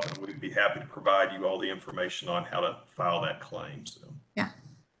 follow up, and we'd be happy to provide you all the information on how to file that claim. So yeah.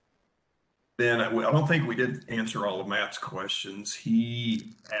 Then I don't think we did answer all of Matt's questions.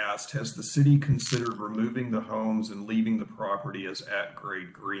 He asked, has the city considered removing the homes and leaving the property as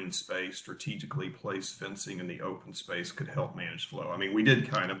at-grade green space? Strategically placed fencing in the open space could help manage flow. I mean, we did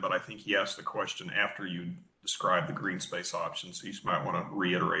kind of, but I think he asked the question after you described the green space options. So you might want to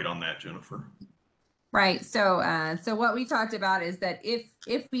reiterate on that, Jennifer. Right. So so what we talked about is that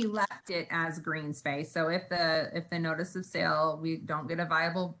if we left it as green space, so if the notice of sale, we don't get a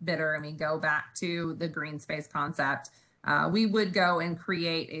viable bidder and we go back to the green space concept, we would go and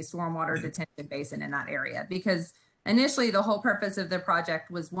create a stormwater detention basin in that area, because initially the whole purpose of the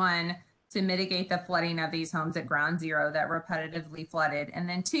project was, one, to mitigate the flooding of these homes at ground zero that repetitively flooded, and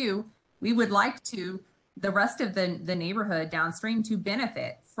then two, we would like to the rest of the neighborhood downstream to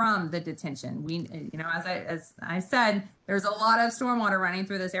benefit from the detention. We, you know, as I said, there's a lot of stormwater running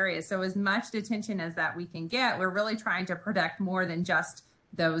through this area. So as much detention as that we can get, we're really trying to protect more than just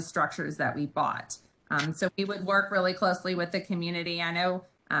those structures that we bought. So we would work really closely with the community. I know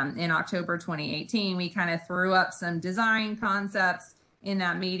in October 2018, we kind of threw up some design concepts in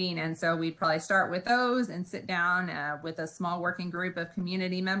that meeting. And so we'd probably start with those and sit down with a small working group of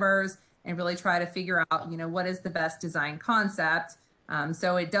community members and really try to figure out, you know, what is the best design concept.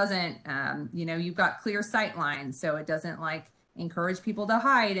 So it doesn't, you know, you've got clear sight lines, so it doesn't like encourage people to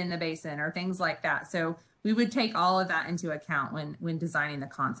hide in the basin or things like that. So we would take all of that into account when designing the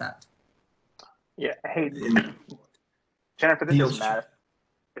concept. Yeah. Hey, Jennifer, this is Matt.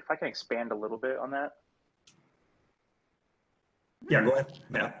 If I can expand a little bit on that. Yeah, go ahead,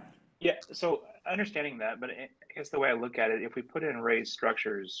 Matt. Yeah, so understanding that, but I guess the way I look at it, if we put in raised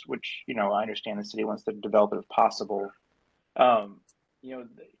structures, which, you know, I understand the city wants to develop it if possible, you know,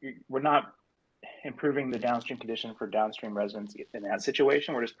 we're not improving the downstream condition for downstream residents in that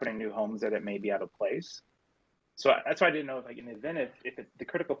situation. We're just putting new homes there that may be out of place. So that's why I didn't know if, like, in the event if the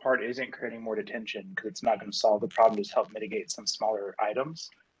critical part isn't creating more detention because it's not going to solve the problem, just help mitigate some smaller items.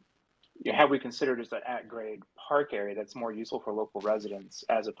 You know, have we considered just an at-grade park area that's more useful for local residents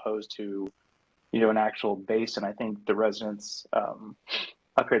as opposed to, you know, an actual basin? I think the residents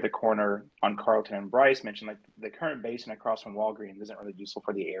up here at the corner on Carleton and Bryce mentioned like the current basin across from Walgreens isn't really useful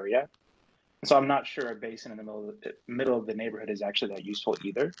for the area. So I'm not sure a basin in the middle of the neighborhood is actually that useful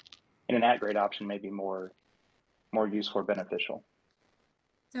either. And an at-grade option may be more useful or beneficial.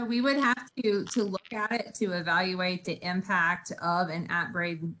 So we would have to look at it to evaluate the impact of an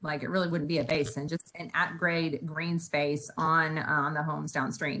at-grade, like it really wouldn't be a basin, just an at-grade green space on the homes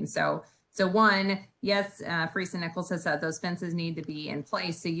downstream. So one, yes, Freese and Nichols has said those fences need to be in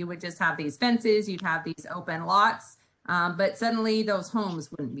place. So you would just have these fences, you'd have these open lots, but suddenly those homes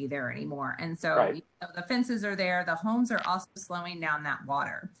wouldn't be there anymore. And so Right. you know, the fences are there, the homes are also slowing down that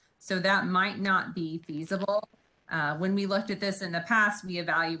water. So that might not be feasible. When we looked at this in the past, we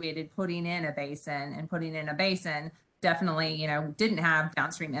evaluated putting in a basin, and putting in a basin definitely, you know, didn't have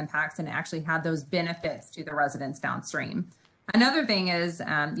downstream impacts and actually had those benefits to the residents downstream. Another thing is,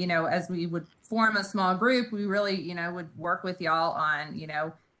 you know, as we would form a small group, we really, you know, would work with y'all on, you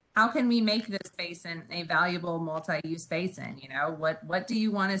know, how can we make this basin a valuable multi-use basin? You know, what do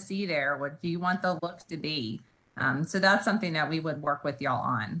you want to see there? What do you want the look to be? So that's something that we would work with y'all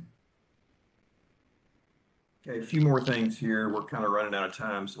on. Okay, a few more things here. We're kind of running out of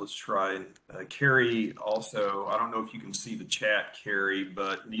time, so let's try. Carrie, also, I don't know if you can see the chat, Carrie,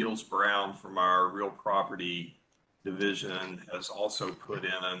 but Needles Brown from our real property division has also put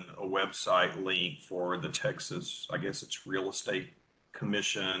in a website link for the Texas, I guess it's Real Estate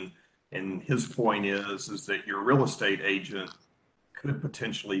Commission. And his point is that your real estate agent could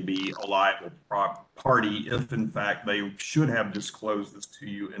potentially be a liable party if in fact they should have disclosed this to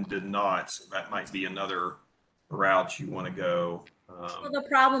you and did not. So that might be another route you want to go. Well, the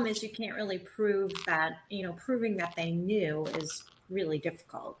problem is you can't really prove that, you know, proving that they knew is really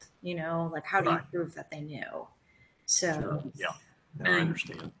difficult, you know, like how do you prove that they knew? So, sure. Yeah, no, I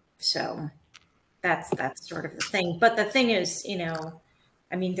understand. So that's sort of the thing. But the thing is, you know,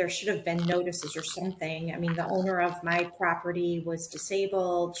 I mean, there should have been notices or something. I mean, the owner of my property was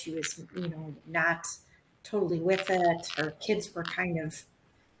disabled. She was, you know, not totally with it. Her kids were kind of,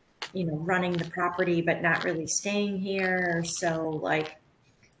 you know, running the property, but not really staying here. So like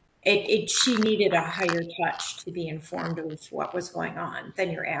she needed a higher touch to be informed of what was going on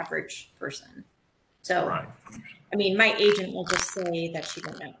than your average person. So, Right. I mean, my agent will just say that she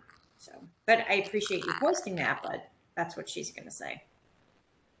didn't know. So, but I appreciate you posting that, but that's what she's going to say.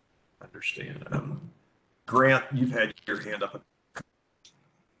 Understand. Grant, you've had your hand up a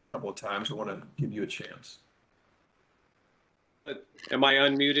couple of times. I want to give you a chance. Am I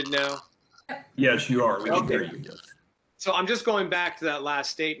unmuted now? Yes, you are. We can Okay. hear you. Yes. So I'm just going back to that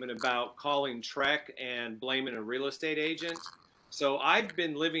last statement about calling Trek and blaming a real estate agent. So I've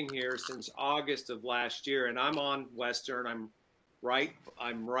been living here since August of last year, and I'm on Western. I'm right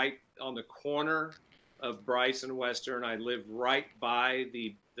on the corner of Bryce and Western. I live right by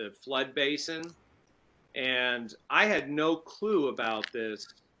the flood basin, and I had no clue about this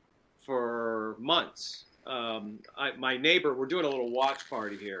for months. My neighbor, we're doing a little watch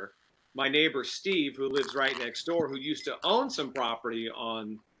party here. My neighbor, Steve, who lives right next door, who used to own some property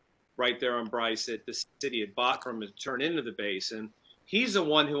right there on Bryce that the city had bought from him to turn into the basin. He's the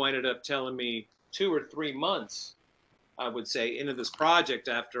one who ended up telling me 2 or 3 months, I would say, into this project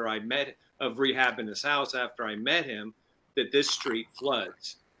after I met of rehabbing his house after I met him, that this street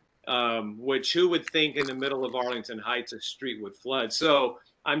floods. Which who would think in the middle of Arlington Heights a street would flood? So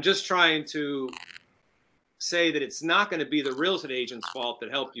I'm just trying to say that it's not going to be the real estate agent's fault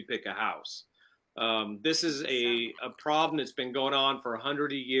that helped you pick a house. This is a problem that's been going on for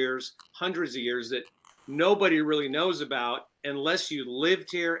hundreds of years that nobody really knows about unless you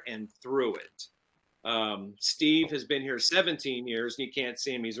lived here and through it. Steve has been here 17 years, and you can't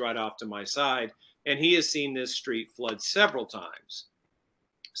see him. He's right off to my side, and he has seen this street flood several times.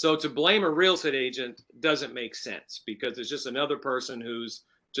 So to blame a real estate agent doesn't make sense because it's just another person who's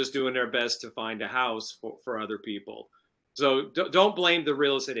just doing their best to find a house for other people. So don't blame the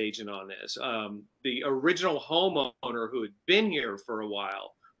real estate agent on this. The original homeowner who had been here for a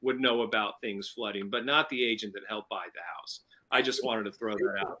while would know about things flooding, but not the agent that helped buy the house. I just wanted to throw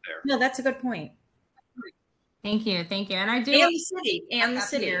that out there. No, that's a good point. Thank you. And I do. And the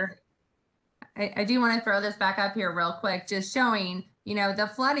city. I do want to throw this back up here real quick, just showing, you know, the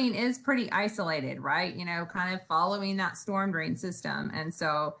flooding is pretty isolated, right? You know, kind of following that storm drain system. And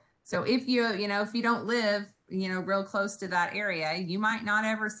so if if you don't live, you know, real close to that area, you might not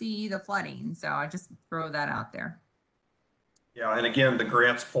ever see the flooding. So I just throw that out there. Yeah, and again, to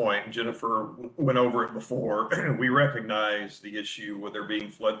Grant's point, Jennifer went over it before. We recognize the issue with there being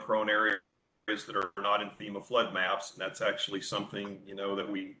flood-prone areas that are not in FEMA flood maps, and that's actually something, you know, that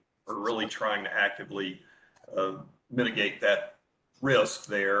we are really trying to actively mitigate that risk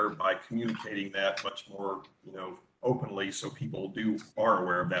there by communicating that much more, you know, openly so people are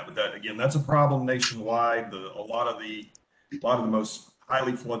aware of that. But that, again, that's a problem nationwide. A lot of the most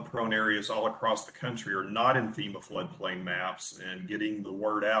highly flood prone areas all across the country are not in FEMA floodplain maps, and getting the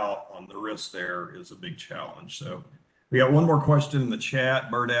word out on the risk there is a big challenge. So we got one more question in the chat.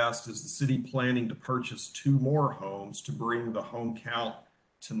 Bert asked, is the city planning to purchase 2 more homes to bring the home count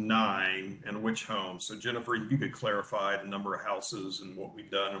to 9, and which homes? So Jennifer, if you could clarify the number of houses and what we've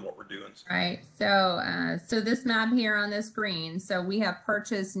done and what we're doing. Right. So this map here on the screen, so we have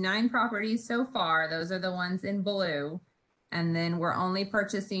purchased 9 properties so far. Those are the ones in blue. And then we're only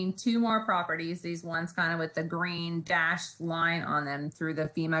purchasing 2 more properties, these ones kind of with the green dashed line on them, through the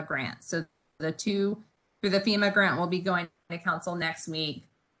FEMA grant. So the 2 through the FEMA grant will be going to council next week.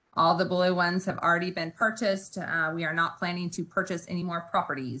 All the blue ones have already been purchased. We are not planning to purchase any more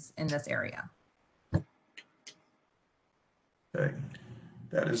properties in this area. Okay.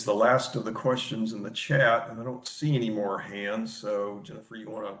 That is the last of the questions in the chat, and I don't see any more hands. So Jennifer, you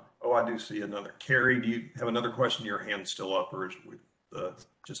want to, oh, I do see another. Carrie, do you have another question? Your hand's still up, or is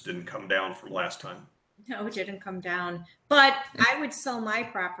just didn't come down from last time? No, it didn't come down, but I would sell my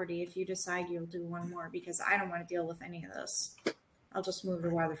property if you decide you'll do one more, because I don't want to deal with any of this. I'll just move to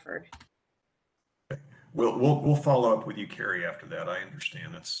Weatherford. Okay. We'll follow up with you, Carrie, after that. I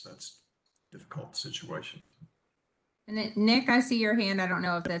understand that's a difficult situation. And then, Nick, I see your hand. I don't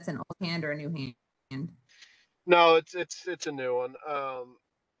know if that's an old hand or a new hand. No, it's a new one.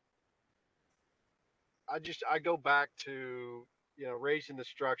 I go back to, raising the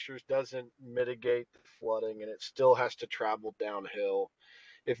structures doesn't mitigate the flooding, and it still has to travel downhill.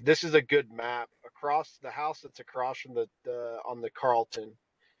 If this is a good map across the house that's across from on the Carleton,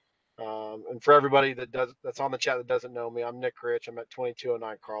 and for everybody that's on the chat that doesn't know me, I'm Nick Rich. I'm at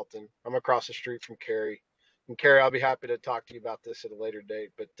 2209 Carleton. I'm across the street from Carrie. And Carrie, I'll be happy to talk to you about this at a later date.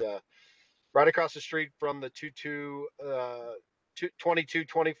 But right across the street from the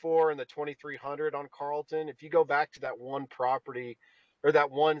 2224 and the 2300 on Carleton, if you go back to that one property or that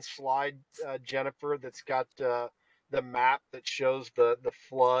one slide, Jennifer, that's got the map that shows the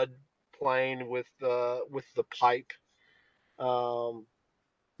flood plain with the pipe.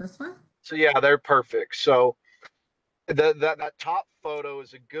 This one? So yeah, they're perfect. So that top photo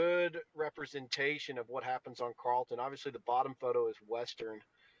is a good representation of what happens on Carleton. Obviously, the bottom photo is Western.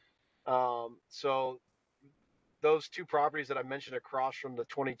 So those 2 properties that I mentioned across from the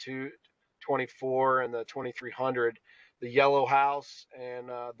 2224 and the 2300, the yellow house and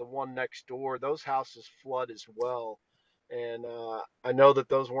the one next door, those houses flood as well. And I know that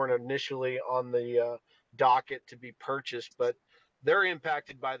those weren't initially on the docket to be purchased, but they're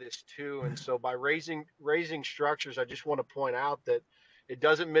impacted by this too. And so by raising structures, I just want to point out that it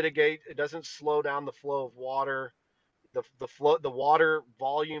doesn't mitigate, it doesn't slow down the flow of water. The water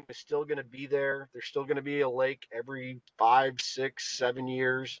volume is still going to be there. There's still going to be a lake every 5, 6, 7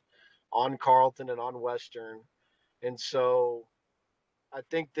 years on Carleton and on Western. And so I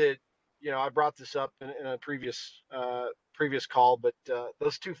think that, I brought this up in a previous call, but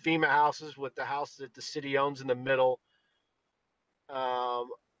those 2 FEMA houses with the house that the city owns in the middle, I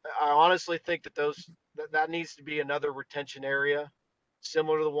honestly think that needs to be another retention area,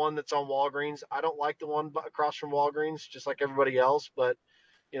 similar to the one that's on Walgreens. I don't like the one across from Walgreens, just like everybody else. But,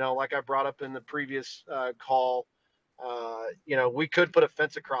 like I brought up in the previous call, we could put a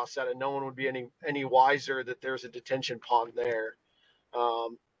fence across that and no one would be any wiser that there's a detention pond there.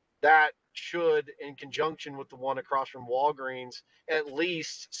 That should, in conjunction with the one across from Walgreens, at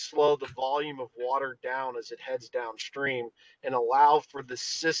least slow the volume of water down as it heads downstream and allow for the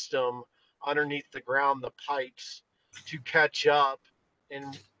system underneath the ground, the pipes, to catch up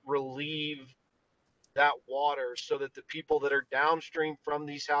and relieve that water so that the people that are downstream from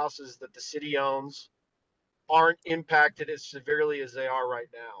these houses that the city owns aren't impacted as severely as they are right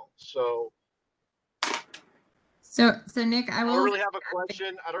now. So Nick, I don't really have a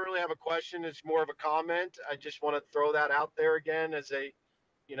question. I don't really have a question. It's more of a comment. I just want to throw that out there again as a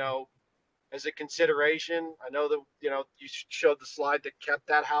consideration. I know that, you showed the slide that kept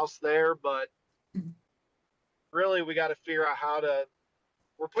that house there, but really we got to figure out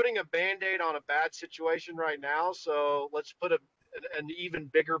we're putting a Band-Aid on a bad situation right now. So let's put an even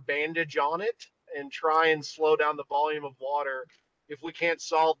bigger bandage on it and try and slow down the volume of water. If we can't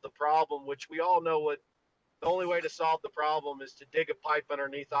solve the problem, which we all know the only way to solve the problem is to dig a pipe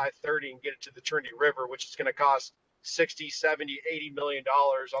underneath I-30 and get it to the Trinity River, which is going to cost 60, 70, 80 million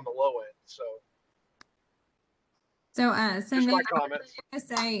dollars on the low end. So Nick, my I comments. was going to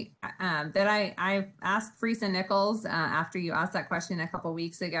say that I asked Friesa Nichols after you asked that question a couple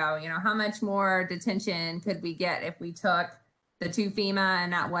weeks ago, how much more detention could we get if we took the 2 FEMA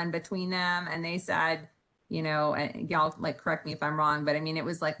and that one between them? And they said, you know, y'all like correct me if I'm wrong, but I mean, it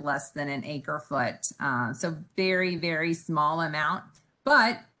was like less than an acre foot. So very, very small amount,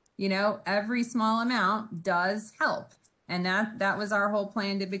 but you know, every small amount does help. And that was our whole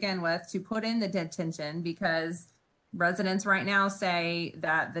plan to begin with, to put in the detention, because residents right now say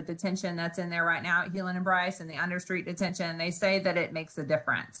that the detention that's in there right now at Heelan and Bryce and the understreet detention, they say that it makes a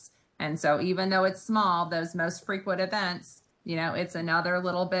difference. And so even though it's small, those most frequent events, you know, it's another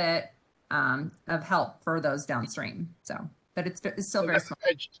little bit of help for those downstream. So, but it's still very small.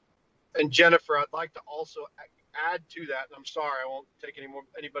 And Jennifer, I'd like to also add to that, and I'm sorry, I won't take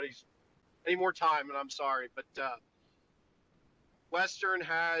any more time, and I'm sorry, but Western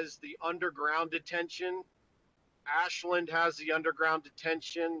has the underground detention. Ashland has the underground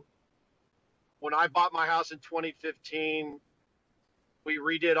detention. When I bought my house in 2015, we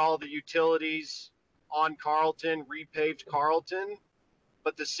redid all the utilities on Carleton, repaved Carleton,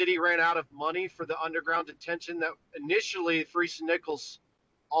 but the city ran out of money for the underground detention that initially Freese and Nichols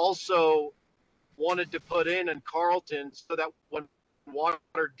also wanted to put in Carleton, so that when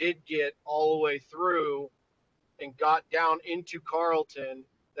water did get all the way through and got down into Carleton,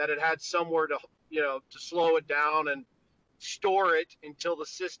 that it had somewhere to, you know, to slow it down and store it until the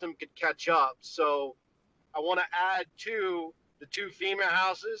system could catch up. So I want to add to the two FEMA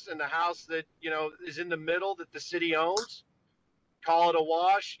houses and the house that, you know, is in the middle that the city owns. Call it a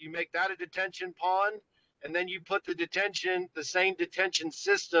wash. You make that a detention pond, and then you put the same detention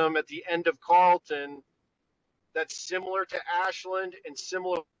system at the end of Carleton that's similar to Ashland and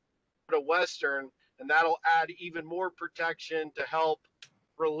similar to Western, and that'll add even more protection to help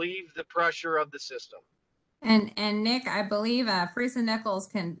relieve the pressure of the system. And Nick, I believe Freese and Nichols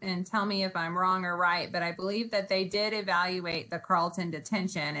can tell me if I'm wrong or right, but I believe that they did evaluate the Carleton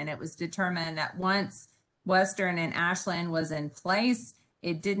detention, and it was determined that once Western and Ashland was in place,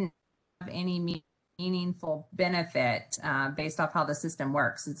 it didn't have any meaningful benefit based off how the system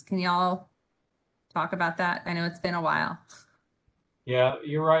works. Can y'all talk about that? I know it's been a while. Yeah,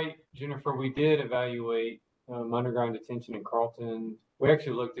 you're right, Jennifer. We did evaluate underground detention in Carleton. We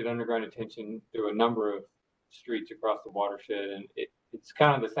actually looked at underground detention through a number of streets across the watershed, and it's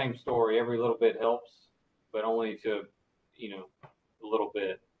kind of the same story. Every little bit helps, but only to, you know, a little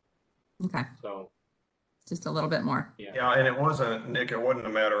bit. Okay. So just a little bit more. Yeah, and it wasn't, Nick, it wasn't a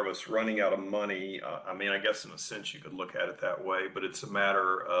matter of us running out of money. I mean, I guess in a sense you could look at it that way, but it's a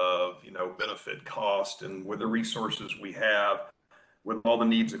matter of, you know, benefit cost, and with the resources we have, with all the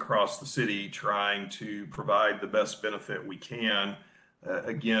needs across the city, trying to provide the best benefit we can.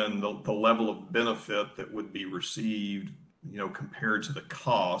 Again, the level of benefit that would be received, you know, compared to the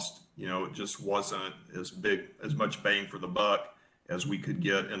cost, you know, it just wasn't as much bang for the buck as we could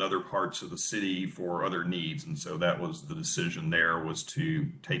get in other parts of the city for other needs. And so that was the decision there, was to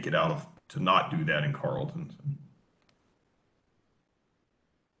take it out of, to not do that in Carleton.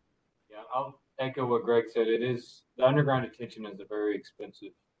 yeah, I'll echo what Greg said. It is, the underground detention is a very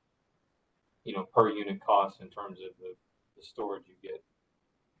expensive, you know, per unit cost in terms of the storage you get.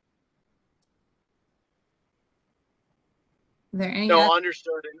 Are there any No,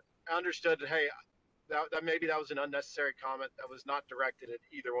 understood. Hey, that maybe that was an unnecessary comment that was not directed at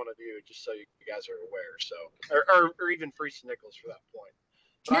either one of you, just so you guys are aware. So, or even Freese and Nichols for that point.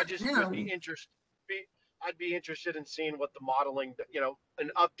 But I just would be I'd be interested in seeing what the modeling, you know,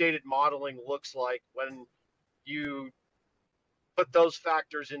 an updated modeling looks like when you put those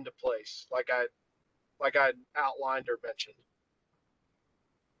factors into place, like I outlined or mentioned.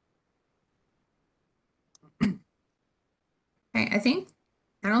 Okay,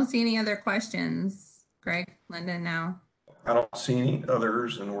 I don't see any other questions. Greg, Linda, now. I don't see any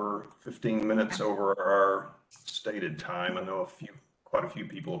others, and we're 15 minutes over our stated time. I know quite a few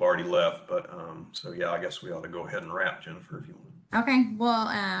people have already left, but so yeah, I guess we ought to go ahead and wrap, Jennifer, if you want. Okay,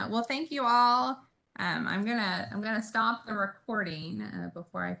 well, thank you all. I'm gonna stop the recording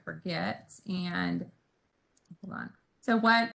before I forget. And hold on. So what